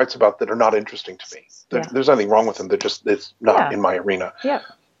things that he writes about that are not interesting to me. There's nothing wrong with them. It's not in my arena. Yeah.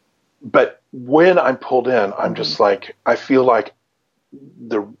 But when I'm pulled in, I'm just like, I feel like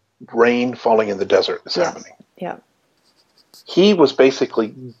the rain falling in the desert is happening. Yeah. He was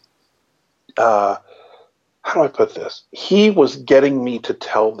basically how do I put this? He was getting me to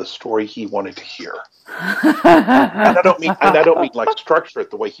tell the story he wanted to hear. And I don't mean like structure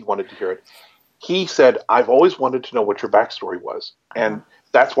it the way he wanted to hear it. He said, I've always wanted to know what your backstory was. And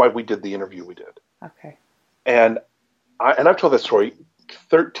that's why we did the interview we did. Okay. And I've told that story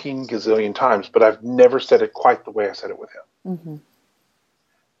 13 gazillion times, but I've never said it quite the way I said it with him.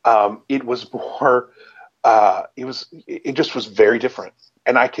 Mm-hmm. It was more, it just was very different.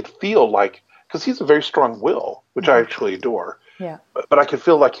 And I could feel like, because he's a very strong will, which I actually adore. Yeah. But I could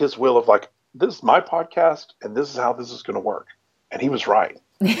feel like his will of like, this is my podcast and this is how this is going to work. And he was right.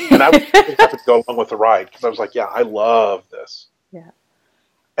 And I was happy to go along with the ride because I was like, yeah, I love this. Yeah.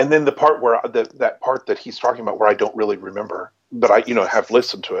 And then the part where that part that he's talking about where I don't really remember, but I, have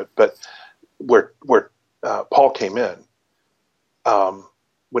listened to it, but where Paul came in,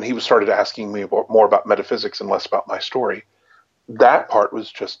 when he started asking me more about metaphysics and less about my story, that part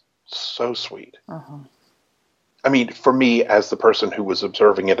was just so sweet. Uh-huh. I mean, for me as the person who was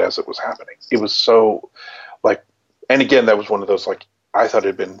observing it as it was happening, it was so like, and again, that was one of those, like, I thought it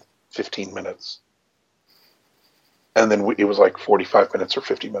had been 15 minutes. And then it was like 45 minutes or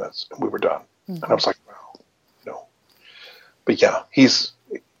 50 minutes and we were done. Mm-hmm. And I was like, wow, But yeah, he's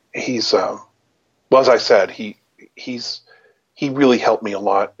well, as I said, he really helped me a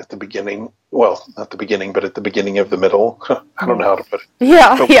lot at the beginning. Well, not the beginning, but at the beginning of the middle. I don't know how to put it.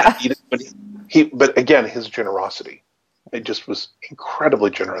 Yeah, but again, his generosity. It just was incredibly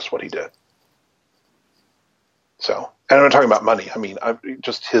generous what he did. So, and I'm not talking about money. I mean,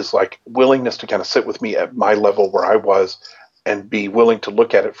 just his like willingness to kind of sit with me at my level where I was and be willing to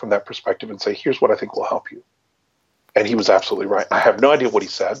look at it from that perspective and say, here's what I think will help you. And he was absolutely right. I have no idea what he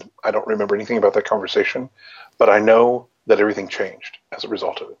said. I don't remember anything about that conversation, but I know that everything changed as a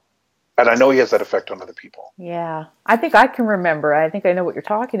result of it. And I know he has that effect on other people. Yeah. I think I can remember. I think I know what you're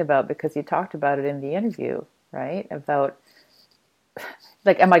talking about because you talked about it in the interview, right? About,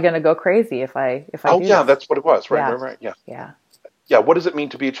 like, am I going to go crazy if I do yeah, this? that's what it was. Right. Yeah. Yeah. Yeah. What does it mean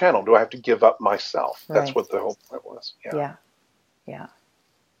to be a channel? Do I have to give up myself? Right. That's what the whole point was. Yeah.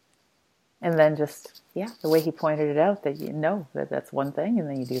 And then just, the way he pointed it out that that's one thing and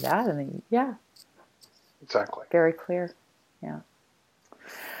then you do that and then, Exactly. Very clear. Yeah.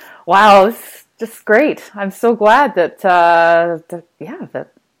 Wow, it's just great. I'm so glad that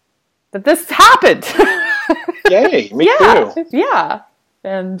this happened. Yay, me too. Yeah.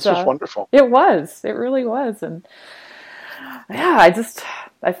 And this was wonderful. It was. It really was. And I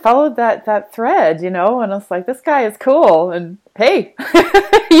followed that thread, and I was like, this guy is cool. And hey,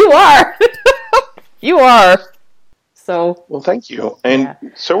 you are. You are. So. Well, thank you. And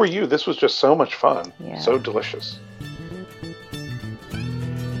so were you. This was just so much fun. Yeah. So delicious.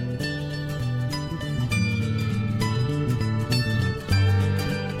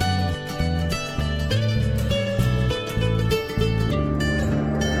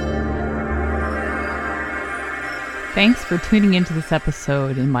 Thanks for tuning into this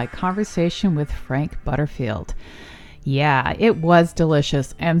episode in my conversation with Frank Butterfield. Yeah, it was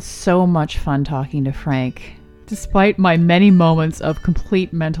delicious and so much fun talking to Frank, despite my many moments of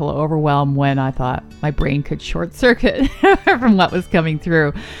complete mental overwhelm when I thought my brain could short circuit from what was coming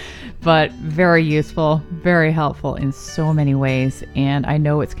through. But very useful, very helpful in so many ways, and I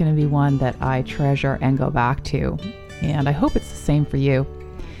know it's going to be one that I treasure and go back to. And I hope it's the same for you.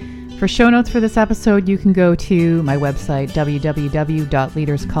 For show notes for this episode, you can go to my website,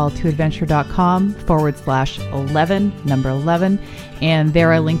 www.leaderscalltoadventure.com/11, and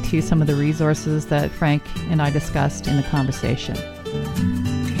there I link to some of the resources that Frank and I discussed in the conversation.